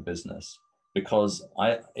underlying business. Because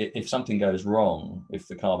if something goes wrong, if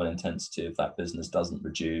the carbon intensity of that business doesn't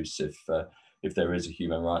reduce, if there is a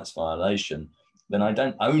human rights violation, then I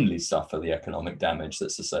don't only suffer the economic damage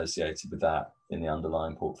that's associated with that in the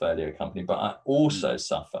underlying portfolio company, but I also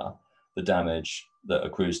suffer the damage that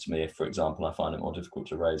accrues to me if, for example, I find it more difficult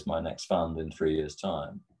to raise my next fund in 3 years'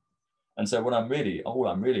 time. And so all I'm really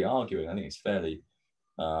arguing, I think it's fairly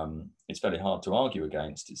hard to argue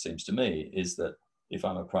against, it seems to me, is that if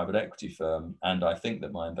I'm a private equity firm and I think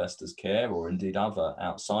that my investors care, or indeed other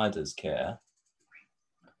outsiders care,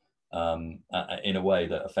 in a way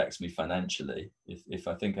that affects me financially, if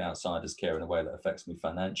I think outsiders care in a way that affects me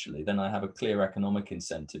financially, then I have a clear economic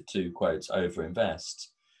incentive to, quotes, overinvest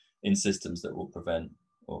in systems that will prevent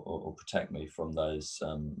or protect me from those,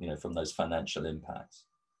 from those financial impacts.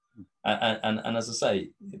 And as I say,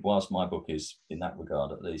 whilst my book is in that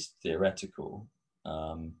regard at least theoretical,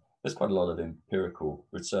 there's quite a lot of empirical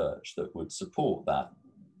research that would support that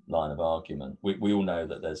line of argument. We all know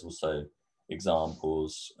that there's also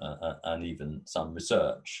examples and even some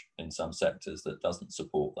research in some sectors that doesn't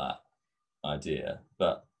support that idea.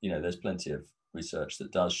 But there's plenty of research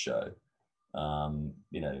that does show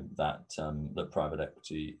that private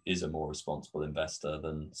equity is a more responsible investor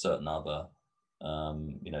than certain other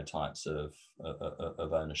types of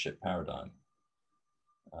ownership paradigm.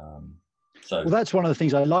 Well, that's one of the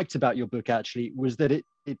things I liked about your book, actually, was that it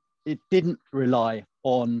doesn't rely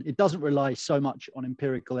so much on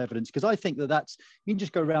empirical evidence, because I think that's, you can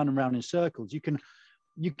just go round and round in circles. You can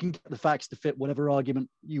get the facts to fit whatever argument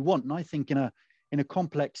you want. And I think in a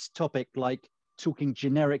complex topic like talking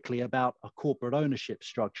generically about a corporate ownership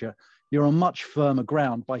structure, you're on much firmer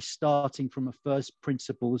ground by starting from a first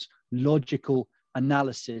principles logical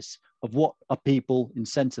analysis of what are people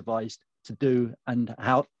incentivized to do and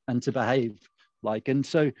how and to behave like. And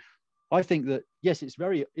so I think that, yes, I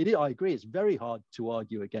agree, it's very hard to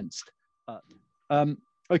argue against.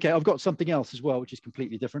 Okay, I've got something else as well, which is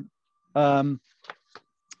completely different.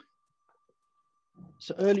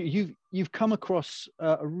 So earlier, you've come across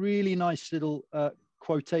a really nice little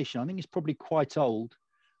quotation. I think it's probably quite old,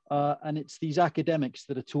 and it's these academics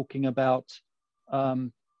that are talking about,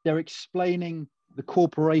 they're explaining the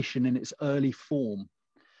corporation in its early form.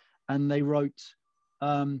 And they wrote,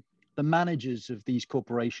 the managers of these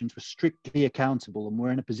corporations were strictly accountable and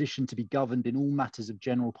were in a position to be governed in all matters of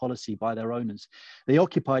general policy by their owners. They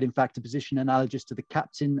occupied, in fact, a position analogous to the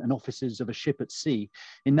captain and officers of a ship at sea.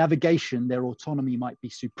 In navigation, their autonomy might be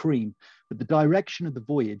supreme, but the direction of the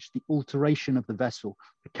voyage, the alteration of the vessel,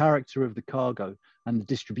 the character of the cargo, and the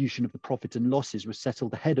distribution of the profit and losses were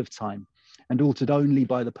settled ahead of time and altered only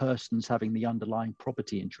by the persons having the underlying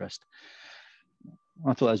property interest.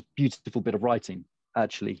 I thought that was a beautiful bit of writing,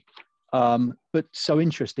 actually, but so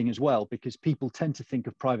interesting as well, because people tend to think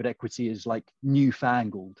of private equity as like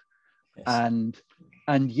newfangled. Yes.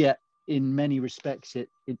 And yet in many respects it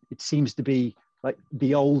seems to be like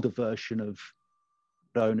the older version of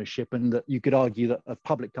ownership, and that you could argue that a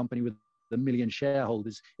public company with 1 million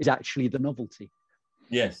shareholders is actually the novelty.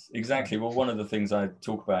 Yes, exactly. Well, one of the things I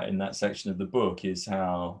talk about in that section of the book is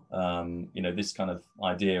how, this kind of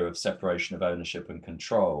idea of separation of ownership and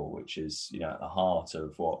control, which is, at the heart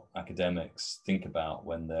of what academics think about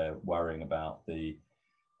when they're worrying about the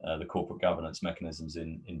corporate governance mechanisms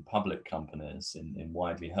in public companies, in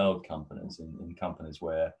widely held companies, in companies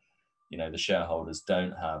where, the shareholders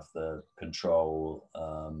don't have the control,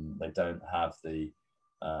 they don't have the,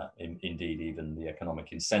 indeed, even the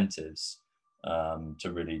economic incentives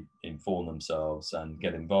to really inform themselves and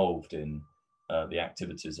get involved in the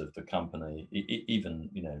activities of the company, even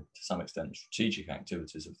to some extent strategic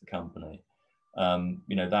activities of the company.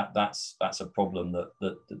 That's a problem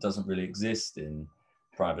that doesn't really exist in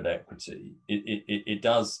private equity.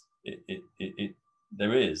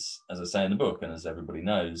 There is, as I say in the book, and as everybody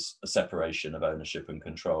knows, a separation of ownership and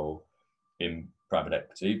control in private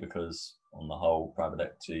equity, because on the whole, private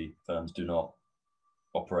equity firms do not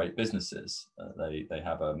operate businesses. They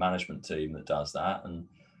have a management team that does that, and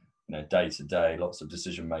day to day, lots of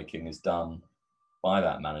decision making is done by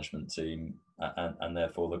that management team, and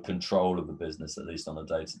therefore the control of the business, at least on a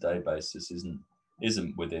day to day basis,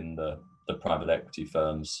 isn't within the private equity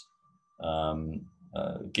firm's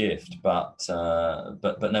gift. But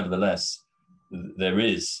nevertheless, there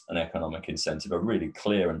is an economic incentive, a really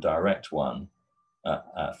clear and direct one,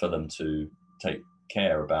 for them to take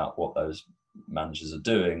care about what those managers are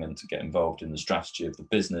doing and to get involved in the strategy of the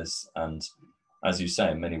business. And as you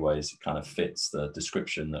say, in many ways, it kind of fits the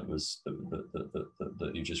description that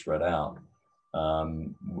you just read out,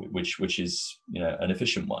 which is an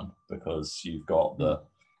efficient one, because you've got the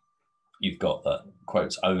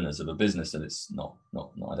quotes owners of a business, and it's not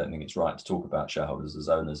I don't think it's right to talk about shareholders as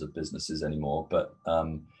owners of businesses anymore, but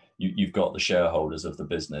you've got the shareholders of the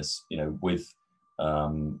business, with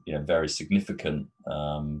very significant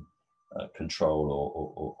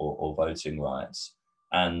control or voting rights,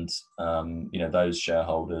 and those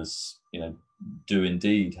shareholders do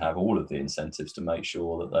indeed have all of the incentives to make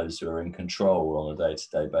sure that those who are in control on a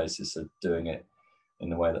day-to-day basis are doing it in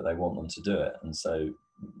the way that they want them to do it. And so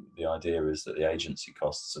the idea is that the agency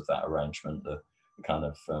costs of that arrangement, the kind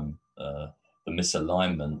of the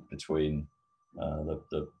misalignment between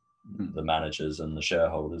the managers and the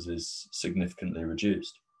shareholders, is significantly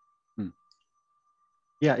reduced.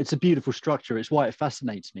 Yeah, it's a beautiful structure. It's why it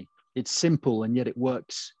fascinates me. It's simple, and yet it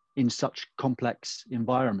works in such complex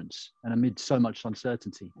environments and amid so much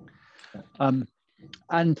uncertainty.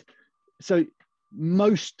 And so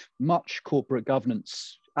much corporate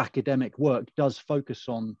governance academic work does focus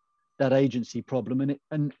on that agency problem, and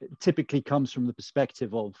it typically comes from the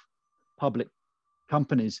perspective of public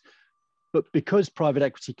companies. But because private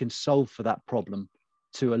equity can solve for that problem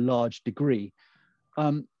to a large degree,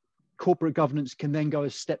 corporate governance can then go a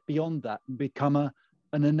step beyond that and become an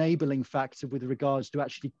enabling factor with regards to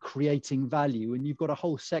actually creating value. And you've got a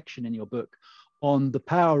whole section in your book on the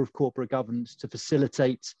power of corporate governance to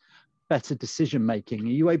facilitate better decision making. Are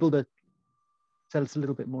you able to tell us a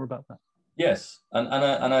little bit more about that? Yes, and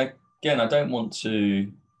I don't want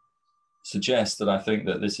to suggest that I think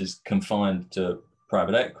that this is confined to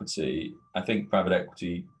private equity. I think private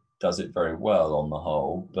equity does it very well on the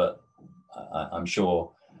whole, but I'm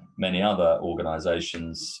sure many other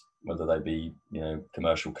organizations, whether they be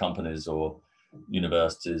commercial companies or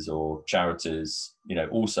universities or charities,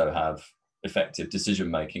 also have effective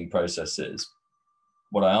decision-making processes.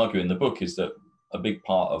 What I argue in the book is that a big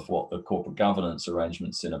part of what the corporate governance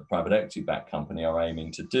arrangements in a private equity-backed company are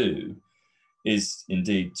aiming to do is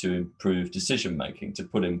indeed to improve decision-making, to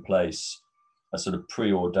put in place a sort of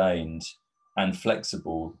preordained and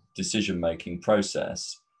flexible decision-making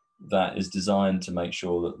process that is designed to make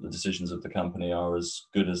sure that the decisions of the company are as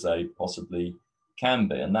good as they possibly can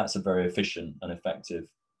be. And that's a very efficient and effective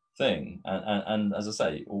thing. And as I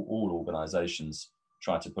say, all organizations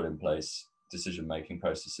try to put in place decision-making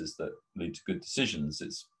processes that lead to good decisions.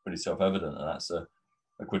 It's pretty self-evident, and that's a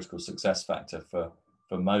critical success factor for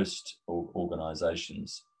most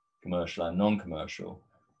organizations, commercial and non-commercial.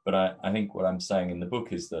 But I think what I'm saying in the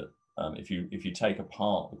book is that if you take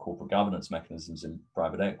apart the corporate governance mechanisms in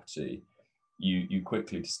private equity, you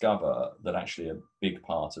quickly discover that actually a big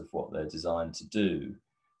part of what they're designed to do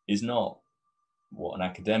is not what an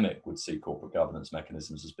academic would see corporate governance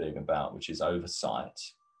mechanisms as being about, which is oversight,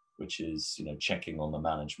 which is checking on the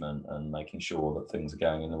management and making sure that things are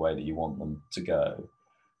going in the way that you want them to go.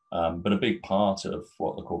 But a big part of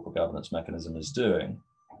what the corporate governance mechanism is doing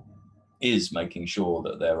is making sure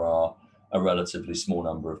that there are a relatively small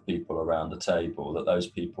number of people around the table, that those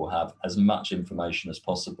people have as much information as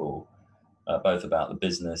possible, both about the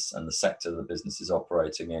business and the sector the business is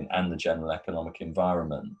operating in and the general economic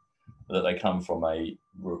environment, that they come from a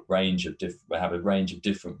range of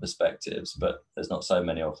different perspectives, but there's not so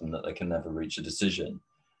many of them that they can never reach a decision,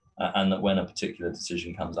 and that when a particular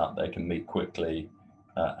decision comes up, they can meet quickly,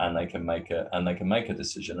 and they can make a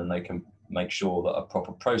decision, and they can make sure that a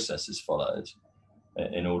proper process is followed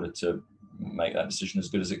in order to make that decision as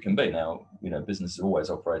good as it can be. Now, business is always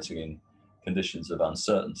operating in conditions of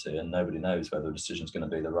uncertainty, and nobody knows whether a decision is going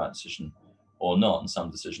to be the right decision or not. And some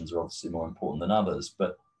decisions are obviously more important than others,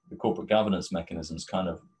 but the corporate governance mechanisms kind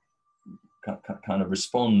of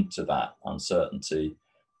respond to that uncertainty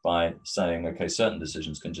by saying, okay, certain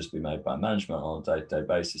decisions can just be made by management on a day-to-day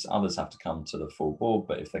basis. Others have to come to the full board,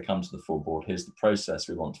 but if they come to the full board, here's the process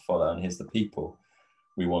we want to follow, and here's the people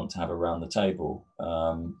we want to have around the table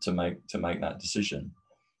to make that decision.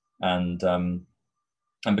 And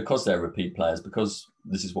because they're repeat players, because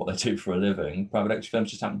this is what they do for a living, private equity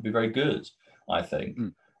firms just happen to be very good, I think,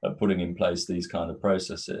 at putting in place these kind of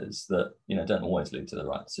processes that don't always lead to the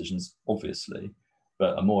right decisions, obviously,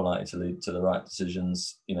 but are more likely to lead to the right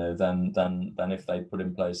decisions, than if they put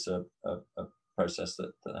in place a process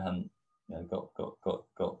that hadn't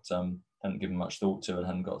hadn't given much thought to and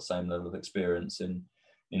hadn't got the same level of experience in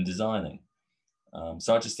designing.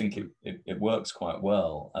 So I just think it works quite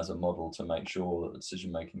well as a model to make sure that the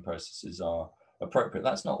decision-making processes are appropriate.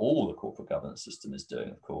 That's not all the corporate governance system is doing,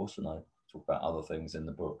 of course, and I talk about other things in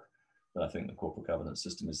the book that I think the corporate governance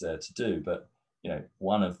system is there to do. But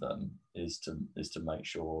one of them is to make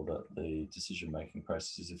sure that the decision-making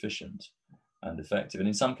process is efficient and effective. And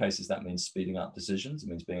in some cases, that means speeding up decisions. It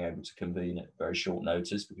means being able to convene at very short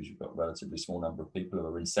notice because you've got a relatively small number of people who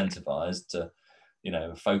are incentivized to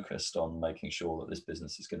focused on making sure that this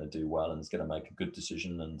business is going to do well and is going to make a good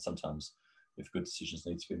decision. And sometimes if a decision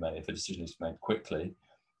needs to be made quickly,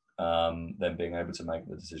 then being able to make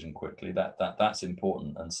the decision quickly, that's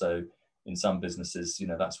important. And so in some businesses,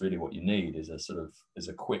 that's really what you need is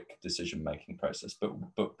a quick decision-making process,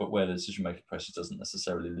 but where the decision-making process doesn't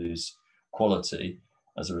necessarily lose quality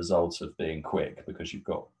as a result of being quick, because you've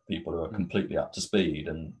got people who are completely up to speed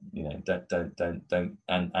and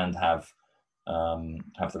don't have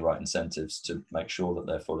the right incentives to make sure that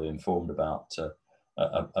they're fully informed about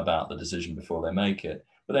the decision before they make it.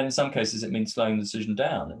 But then in some cases, it means slowing the decision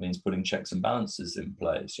down. It means putting checks and balances in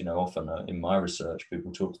place. Often in my research,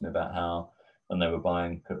 people talk to me about how when they were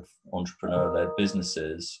buying kind of entrepreneur-led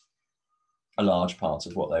businesses, a large part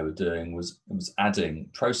of what they were doing was adding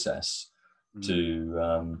process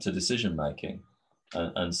to decision making.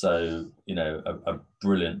 And so, a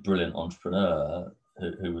brilliant entrepreneur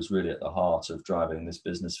who was really at the heart of driving this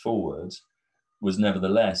business forward was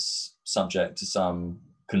nevertheless subject to some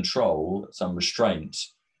control, some restraint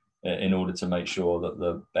in order to make sure that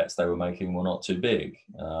the bets they were making were not too big,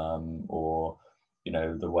 or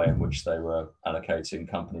the way in which they were allocating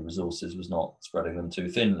company resources was not spreading them too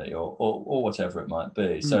thinly, or whatever it might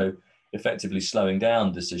be. So effectively slowing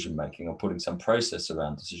down decision making or putting some process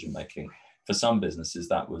around decision making, for some businesses,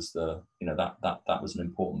 that was that was an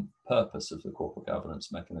important purpose of the corporate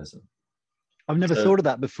governance mechanism. I've never thought of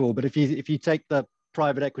that before, but if you take the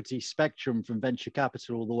private equity spectrum from venture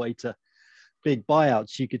capital all the way to big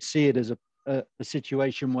buyouts, you could see it as a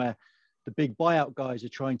situation where the big buyout guys are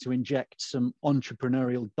trying to inject some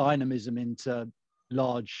entrepreneurial dynamism into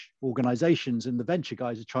large organizations, and the venture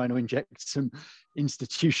guys are trying to inject some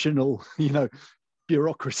institutional,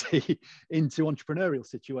 bureaucracy into entrepreneurial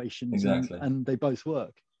situations. Exactly. And they both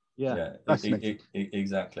work.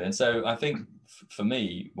 Exactly. And so I think for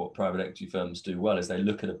me, what private equity firms do well is they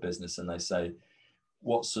look at a business and they say,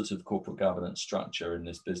 what sort of corporate governance structure in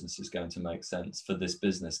this business is going to make sense for this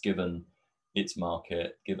business, given its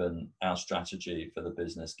market, given our strategy for the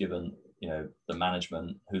business, given the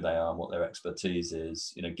management, who they are and what their expertise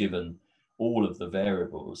is, given all of the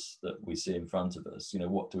variables that we see in front of us,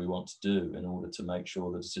 what do we want to do in order to make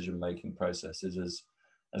sure the decision-making process is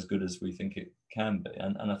as good as we think it can be.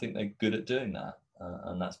 And I think they're good at doing that.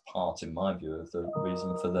 And that's part, in my view, of the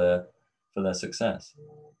reason for their success.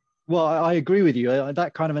 Well, I agree with you.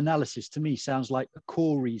 That kind of analysis to me sounds like a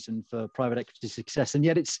core reason for private equity success. And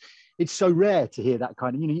yet it's so rare to hear that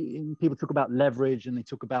kind of, people talk about leverage and they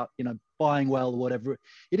talk about, buying well or whatever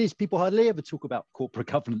it is. People hardly ever talk about corporate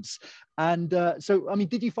governance. And so,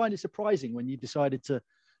 did you find it surprising when you decided to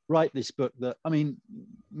write this book that,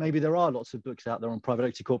 maybe there are lots of books out there on private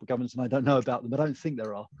equity corporate governance and I don't know about them. I don't think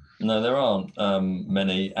there are. No, there aren't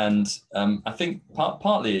many. And I think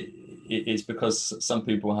partly it's because some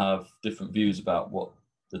people have different views about what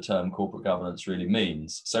the term corporate governance really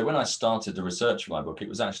means. So when I started the research for my book, it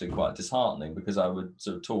was actually quite disheartening because I would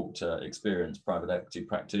sort of talk to experienced private equity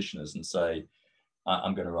practitioners and say,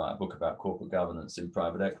 I'm going to write a book about corporate governance in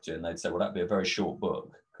private equity, and they'd say, well, that'd be a very short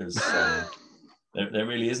book because there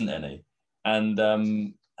really isn't any. And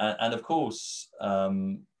of course,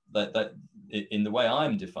 that in the way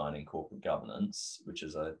I'm defining corporate governance, which,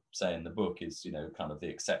 as I say in the book, is kind of the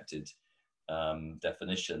accepted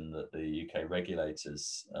definition that the UK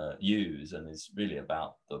regulators use, and is really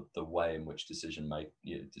about the way in which decision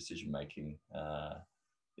making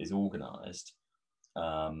is organised,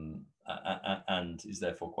 and is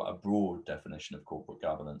therefore quite a broad definition of corporate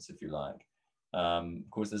governance, if you like. Of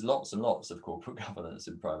course, there's lots and lots of corporate governance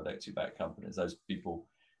in private equity-backed companies. Those people,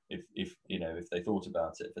 if they thought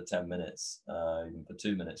about it for 10 minutes, even for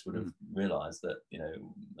 2 minutes, would have realised that,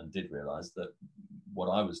 and did realise that what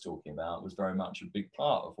I was talking about was very much a big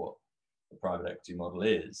part of what the private equity model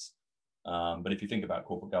is. But if you think about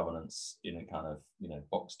corporate governance in a kind of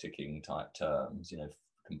box ticking type terms,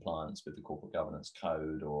 compliance with the corporate governance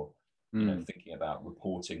code, or thinking about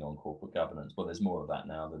reporting on corporate governance, well, there's more of that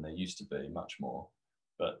now than there used to be, much more.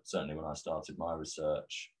 But certainly when I started my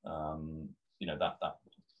research, that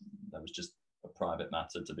was just a private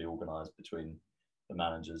matter to be organised between the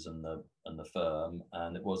managers and the firm,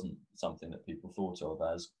 and it wasn't something that people thought of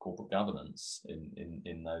as corporate governance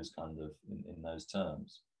in those in those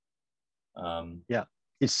terms. Yeah,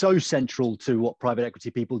 it's so central to what private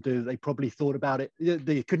equity people do. They probably thought about it.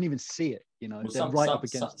 They couldn't even see it. Well,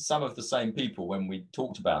 some of the same people, when we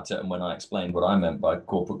talked about it and when I explained what I meant by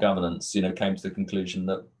corporate governance, came to the conclusion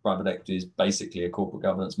that private equity is basically a corporate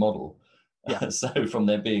governance model. Yeah. So from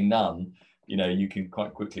there being none, you can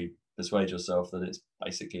quite quickly persuade yourself that it's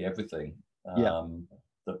basically everything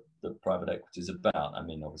that private equity is about. I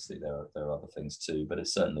mean, obviously there are other things too, but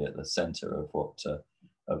it's certainly at the centre of what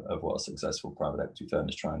a successful private equity firm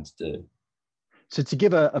is trying to do. So to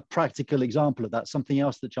give a practical example of that, something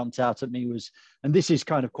else that jumped out at me was, and this is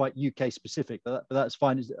kind of quite UK specific, but that's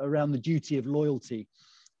fine, is around the duty of loyalty.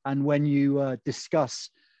 And when you discuss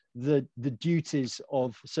the duties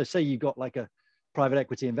of, so say you've got like a private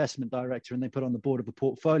equity investment director and they put on the board of a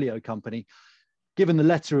portfolio company, given the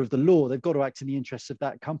letter of the law, they've got to act in the interests of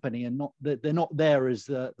that company, and not that they're not there as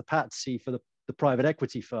the patsy for the private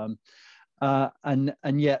equity firm. And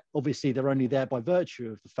yet, obviously, they're only there by virtue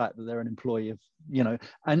of the fact that they're an employee of,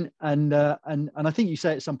 and I think you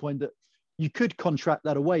say at some point that you could contract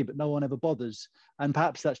that away, but no one ever bothers. And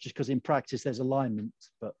perhaps that's just because in practice there's alignment.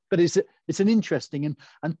 But it's an interesting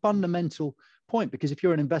and fundamental point, because if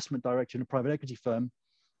you're an investment director in a private equity firm,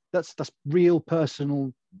 that's real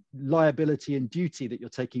personal liability and duty that you're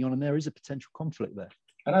taking on, and there is a potential conflict there.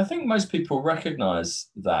 And I think most people recognise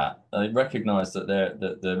that. They recognise that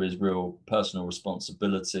there is real personal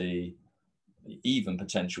responsibility, even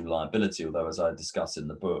potential liability, although, as I discuss in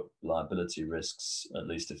the book, liability risks, at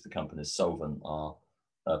least if the company is solvent, are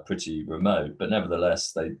pretty remote. But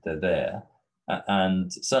nevertheless, they're there.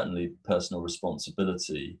 And certainly personal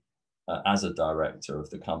responsibility as a director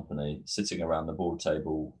of the company, sitting around the board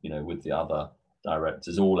table, with the other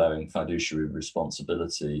directors, all owing fiduciary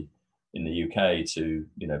responsibility in the UK to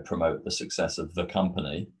promote the success of the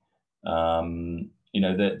company. There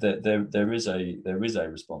is a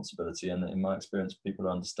responsibility, and in my experience, people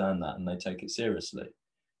understand that and they take it seriously.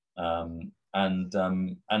 And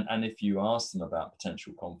if you ask them about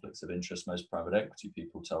potential conflicts of interest, most private equity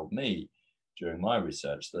people told me during my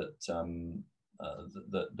research that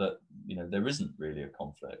there isn't really a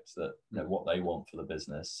conflict. That what they want for the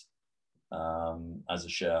business as a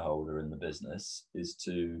shareholder in the business is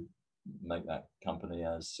to make that company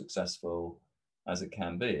as successful as it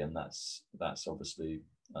can be, and that's obviously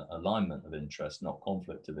alignment of interest, not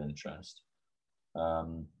conflict of interest.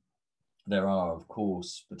 There are, of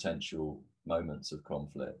course, potential moments of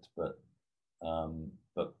conflict, but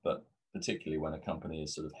particularly when a company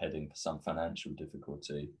is sort of heading for some financial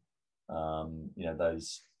difficulty,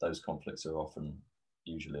 those conflicts are often,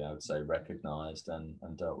 usually, I would say, recognised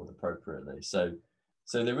and dealt with appropriately. So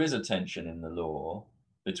there is a tension in the law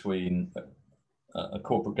between a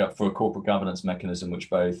corporate governance mechanism which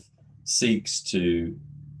both seeks to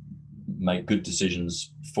make good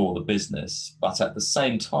decisions for the business, but at the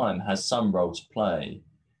same time has some role to play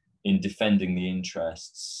in defending the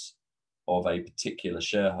interests of a particular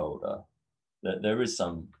shareholder. There is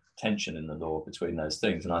some tension in the law between those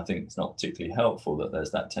things, and I think it's not particularly helpful that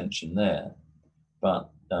there's that tension there.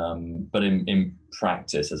 But in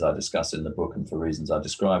practice, as I discuss in the book, and for reasons I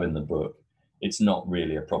describe in the book, it's not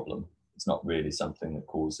really a problem. It's not really something that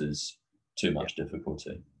causes too much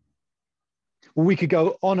difficulty. Well, we could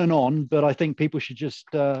go on, but I think people should just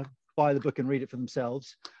buy the book and read it for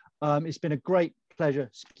themselves. It's been a great pleasure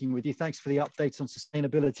speaking with you. Thanks for the updates on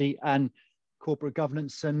sustainability, and corporate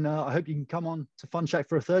governance, and I hope you can come on to Fund Shack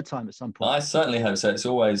for a third time at some point. I certainly hope so. It's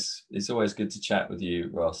always good to chat with you,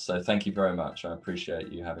 Ross. So thank you very much. I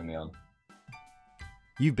appreciate you having me on.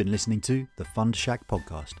 You've been listening to the Fund Shack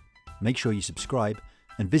podcast. Make sure you subscribe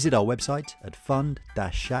and visit our website at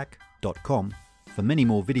fund-shack.com for many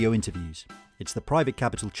more video interviews. It's the private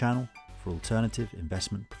capital channel for alternative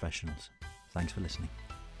investment professionals. Thanks for listening.